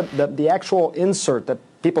storm. The actual insert that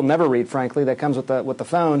people never read, frankly, that comes with the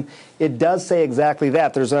phone, it does say exactly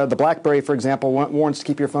that. There's the BlackBerry, for example, warns to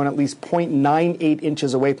keep your phone at least 0.98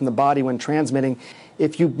 inches away from the body when transmitting.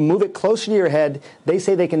 If you move it closer to your head, they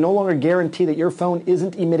say they can no longer guarantee that your phone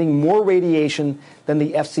isn't emitting more radiation than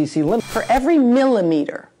the FCC limit. For every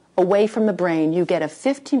millimeter away from the brain, you get a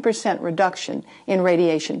 15% reduction in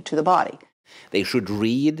radiation to the body. They should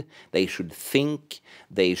read, they should think,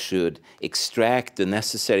 they should extract the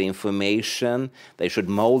necessary information, they should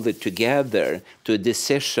mold it together to a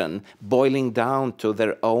decision boiling down to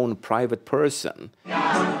their own private person.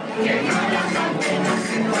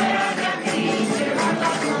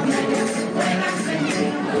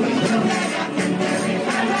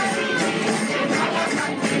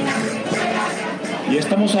 Y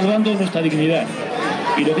estamos salvando nuestra dignidad.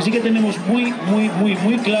 Y lo que sí que tenemos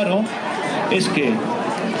muy claro es que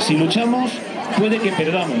si luchamos puede que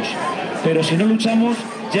perdamos, pero si no luchamos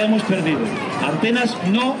ya hemos perdido. Antenas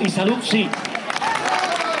no y salud sí.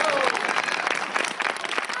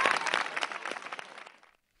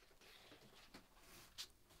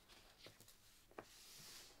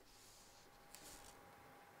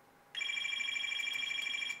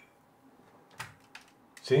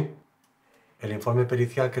 Sí, el informe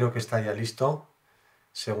pericial creo que está ya listo.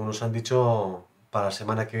 Según nos han dicho, para la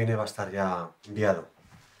semana que viene va a estar ya enviado.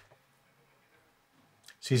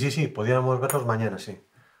 Sí, podríamos verlos mañana, sí.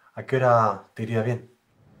 ¿A qué hora te iría bien?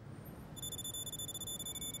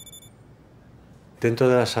 Dentro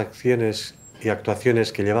de las acciones y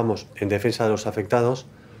actuaciones que llevamos en defensa de los afectados,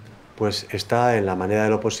 pues está en la manera de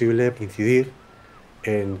lo posible incidir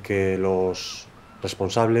en que los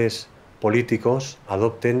responsables políticos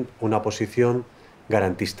adopten una posición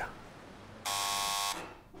garantista.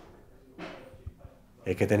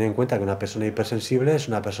 Hay que tener en cuenta que una persona hipersensible es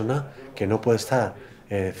una persona que no puede estar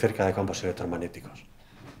cerca de campos electromagnéticos.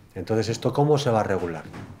 Entonces, ¿esto cómo se va a regular?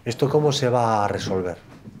 ¿Esto cómo se va a resolver?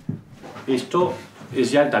 Esto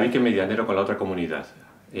es ya el tabique medianero con la otra comunidad,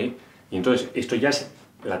 ¿eh? Y entonces, esto ya es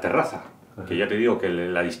la terraza, que ya te digo que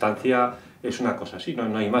la distancia es una cosa así,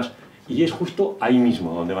 no hay más. Y es justo ahí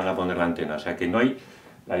mismo donde van a poner la antena, o sea que no hay...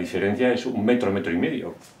 La diferencia es 1 metro, 1,5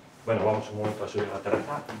 metros. Bueno, vamos un momento a subir a la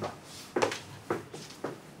terraza.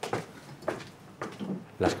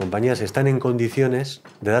 Las compañías están en condiciones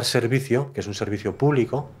de dar servicio, que es un servicio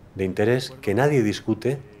público, de interés, que nadie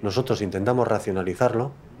discute. Nosotros intentamos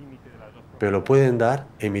racionalizarlo, pero lo pueden dar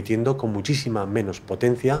emitiendo con muchísima menos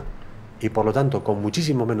potencia y, por lo tanto, con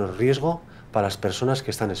muchísimo menos riesgo para las personas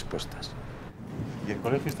que están expuestas. Y el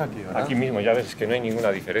colegio está aquí, ¿verdad? Aquí mismo, ya ves que no hay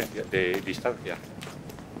ninguna diferencia de distancia.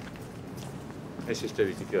 Es este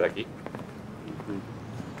edificio de aquí.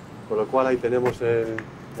 Con lo cual ahí tenemos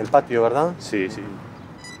el patio, ¿verdad? Sí.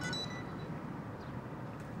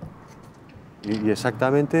 Y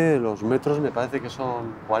exactamente los metros me parece que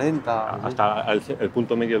son 40. Hasta el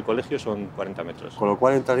punto medio del colegio son 40 metros. Con lo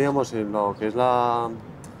cual entraríamos en lo que es la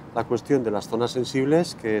cuestión de las zonas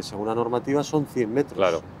sensibles, que según la normativa son 100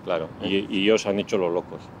 metros. Claro. Y ellos han hecho los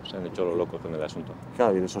locos, con el asunto.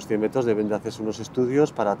 Claro, y en esos 100 metros deben de hacerse unos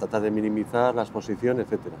estudios para tratar de minimizar la exposición,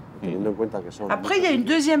 etcétera, teniendo en cuenta que son... Après, il y a une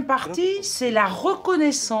deuxième partie, c'est la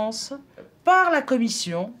reconnaissance par la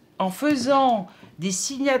Commission en faisant des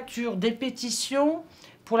signatures, des pétitions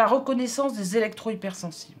pour la reconnaissance des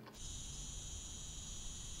électro-hypersensibles.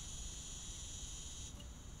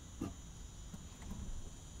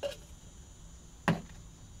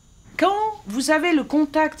 Quand vous avez le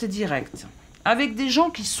contact direct avec des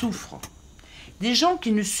gens qui souffrent, des gens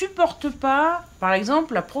qui ne supportent pas, par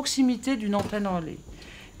exemple, la proximité d'une antenne relais,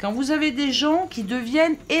 quand vous avez des gens qui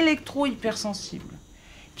deviennent électro-hypersensibles,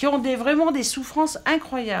 qui ont vraiment des souffrances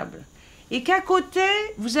incroyables, et qu'à côté,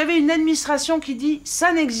 vous avez une administration qui dit «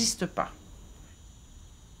 ça n'existe pas ».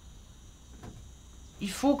 Il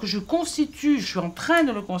faut que je suis en train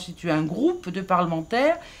de le constituer, un groupe de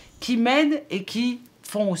parlementaires qui m'aident et qui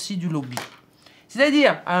font aussi du lobby.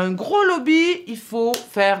 C'est-à-dire, à un gros lobby, il faut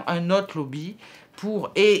faire un autre lobby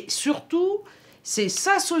et surtout, c'est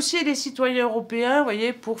s'associer les citoyens européens, vous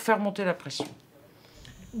voyez, pour faire monter la pression.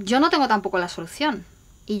 Yo no tengo tampoco la solución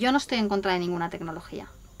y yo no estoy en contra de ninguna tecnología,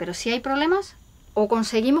 pero si hay problemas, o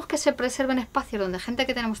conseguimos que se preserven espacios donde gente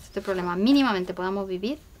que tenemos este problema mínimamente podamos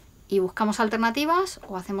vivir, y buscamos alternativas,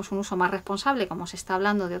 o hacemos un uso más responsable, como se está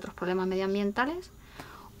hablando de otros problemas medioambientales,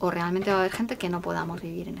 o realmente va a haber gente que no podamos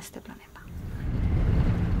vivir en este planeta.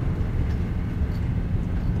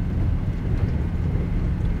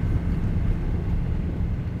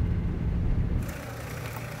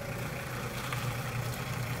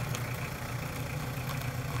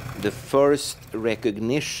 The first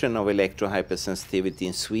recognition of electrohypersensitivity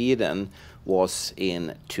in Sweden was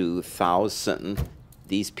in 2000.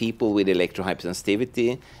 These people with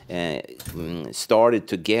electrohypersensitivity started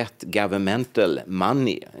to get governmental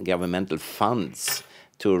money, governmental funds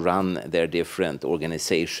to run their different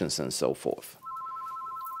organizations and so forth.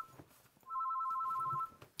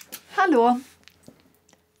 Hallå.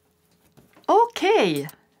 Okej.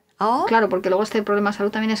 Ja. Claro, porque luego este problema de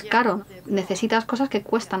salud también es caro. Necesitas cosas que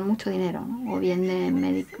cuestan mucho dinero, ¿no? O bien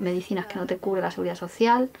de medicinas que no te cubre la seguridad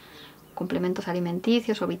social, complementos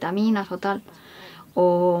alimenticios o vitaminas o tal,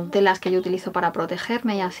 o telas que yo utilizo para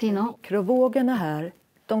protegerme y así, ¿no?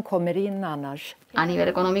 A nivel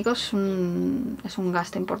económico es un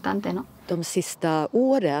gasto importante, ¿no? De sista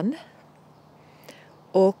åren,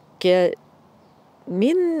 och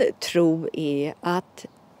min tro är att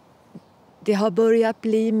det har börjat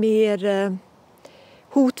bli mer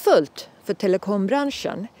hotfullt för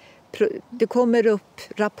telekombranschen. Det kommer upp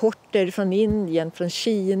rapporter från Indien, från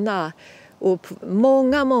Kina och på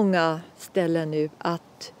många ställen nu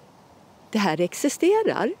att det här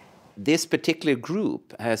existerar. This particular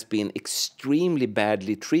group has been extremely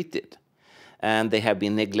badly treated, and they have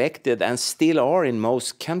been neglected and still are in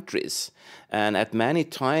most countries. And at many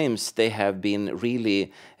times they have been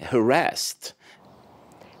really harassed.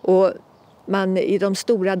 Och man i de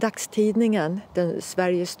stora dagstidningen,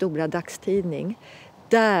 Sveriges stora dagstidning,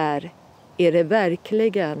 där är det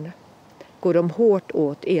verkligen, går de hårt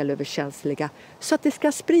åt elöverkänsliga så att det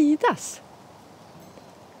ska spridas.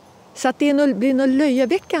 Så att det blir något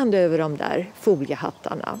löjeväckande över de där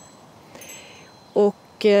foliehattarna.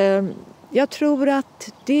 Och jag tror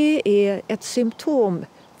att det är ett symptom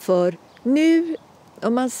för nu,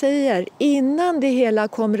 om man säger, innan det hela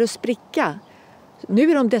kommer att spricka.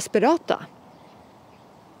 Nu är de desperata.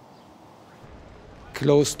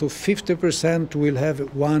 Close to 50% will have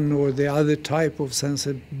one or the other type of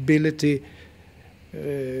sensibility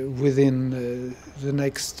within the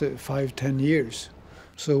next 5-10 years.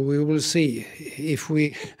 So we will see. If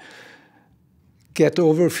we get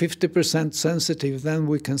over 50% sensitive, then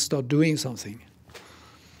we can start doing something.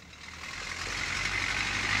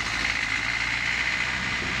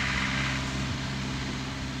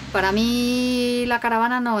 Para mí la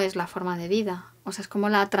caravana no es la forma de vida, o sea, es como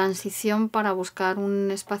la transición para buscar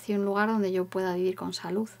un espacio y un lugar donde yo pueda vivir con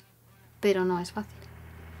salud, pero no es fácil.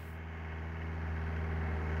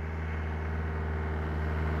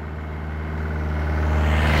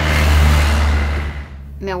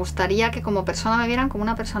 Me gustaría que como persona me vieran como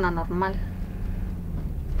una persona normal,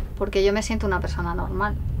 porque yo me siento una persona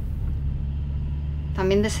normal.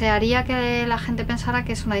 También desearía que la gente pensara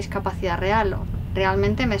que es una discapacidad real.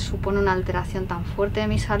 Realmente me supone una alteración tan fuerte de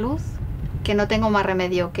mi salud que no tengo más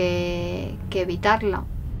remedio que evitarla.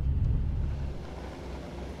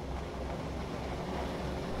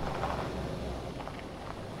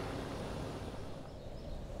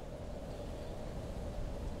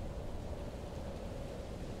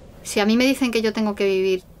 Si a mí me dicen que yo tengo que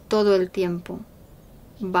vivir todo el tiempo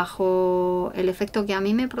bajo el efecto que a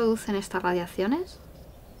mí me producen estas radiaciones,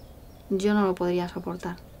 yo no lo podría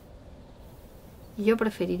soportar. Yo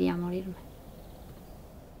preferiría morirme.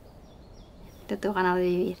 Yo tengo ganas de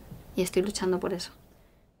vivir y estoy luchando por eso.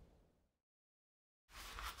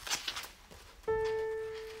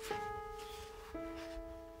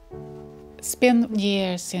 It's been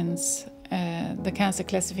years since the cancer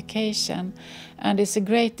classification, and it's a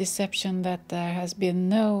great deception that there has been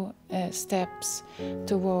no steps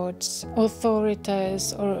towards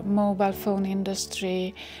authorities or mobile phone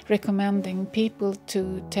industry recommending people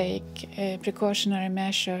to take precautionary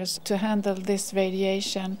measures to handle this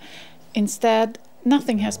radiation. Instead,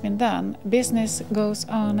 nothing has been done. Business goes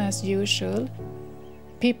on as usual.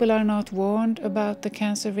 People are not warned about the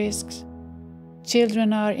cancer risks.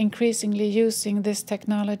 Children are increasingly using this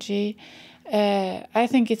technology. I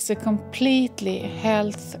think it's a completely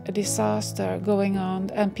health disaster going on,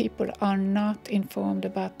 and people are not informed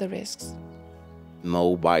about the risks.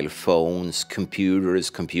 Mobile phones, computers,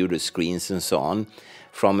 computer screens and so on,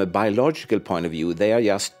 from a biological point of view, they are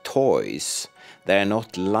just toys. They are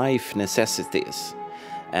not life necessities.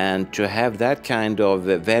 And to have that kind of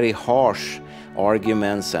very harsh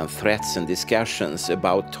arguments and threats and discussions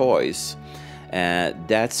about toys,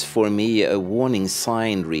 that's for me a warning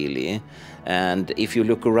sign, really, And if you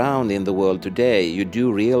look around in the world today, you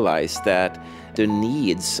do realize that the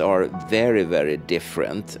needs are very, very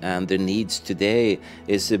different. And the needs today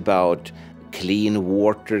is about clean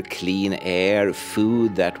water, clean air,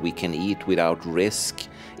 food that we can eat without risk.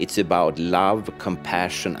 It's about love,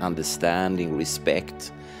 compassion, understanding,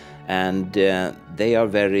 respect. And they are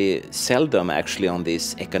very seldom actually on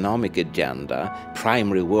this economic agenda.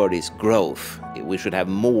 Primary word is growth. We should have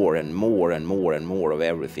more and more and more and more of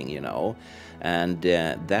everything, you know. And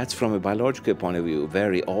that's from a biological point of view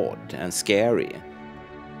very odd and scary.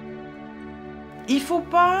 Il ne faut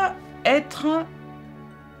pas être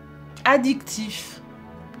addictif.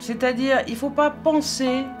 C'est-à-dire, il ne faut pas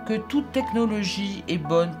penser que toute technologie est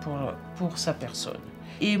bonne pour sa personne.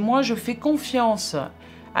 Et moi, je fais confiance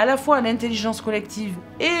à la fois à l'intelligence collective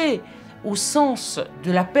et au sens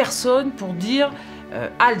de la personne pour dire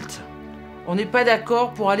halte. On n'est pas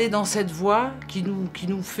d'accord pour aller dans cette voie qui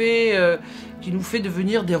nous fait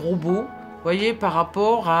devenir des robots, voyez, par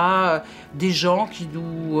rapport à des gens qui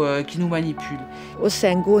nous manipulent. Och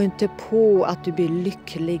sen gå inte på att du blir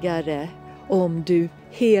lyckligare om du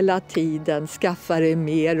hela tiden skaffar dig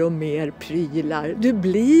mer och mer prylar. Du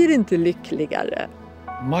blir inte lyckligare.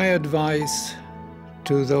 My advice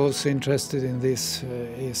to those interested in this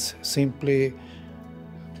is simply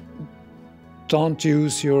don't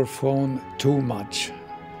use your phone too much.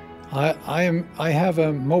 I have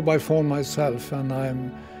a mobile phone myself, and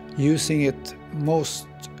I'm using it most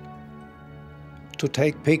to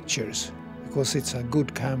take pictures because it's a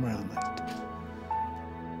good camera on it.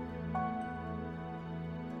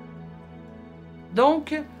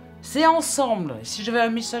 Donc, c'est ensemble, si j'avais un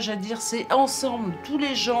message à dire, c'est ensemble, tous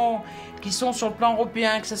les gens qui sont sur le plan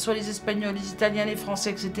européen, que ce soit les Espagnols, les Italiens, les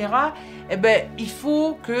Français, etc., eh ben, il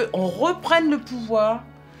faut qu'on reprenne le pouvoir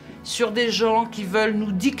sur des gens qui veulent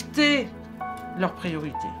nous dicter leurs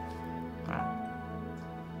priorités. Voilà.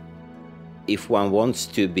 If one wants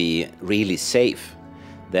to be really safe,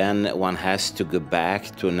 then one has to go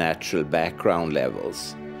back to natural background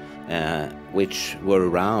levels. Which were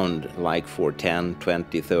around like for 10,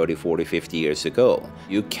 20, 30, 40, 50 years ago.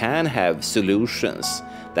 You can have solutions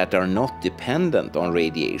that are not dependent on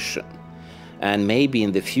radiation. And maybe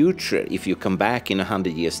in the future, if you come back in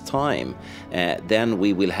 100 years' time, then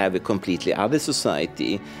we will have a completely other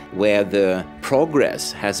society where the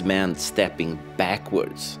progress has meant stepping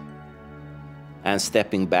backwards. And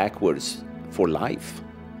stepping backwards for life.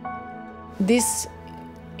 This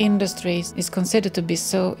industry is considered to be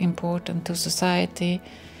so important to society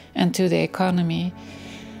and to the economy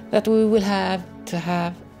that we will have to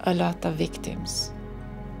have a lot of victims,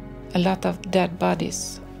 a lot of dead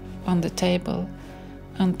bodies on the table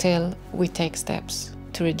until we take steps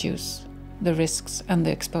to reduce the risks and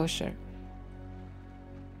the exposure.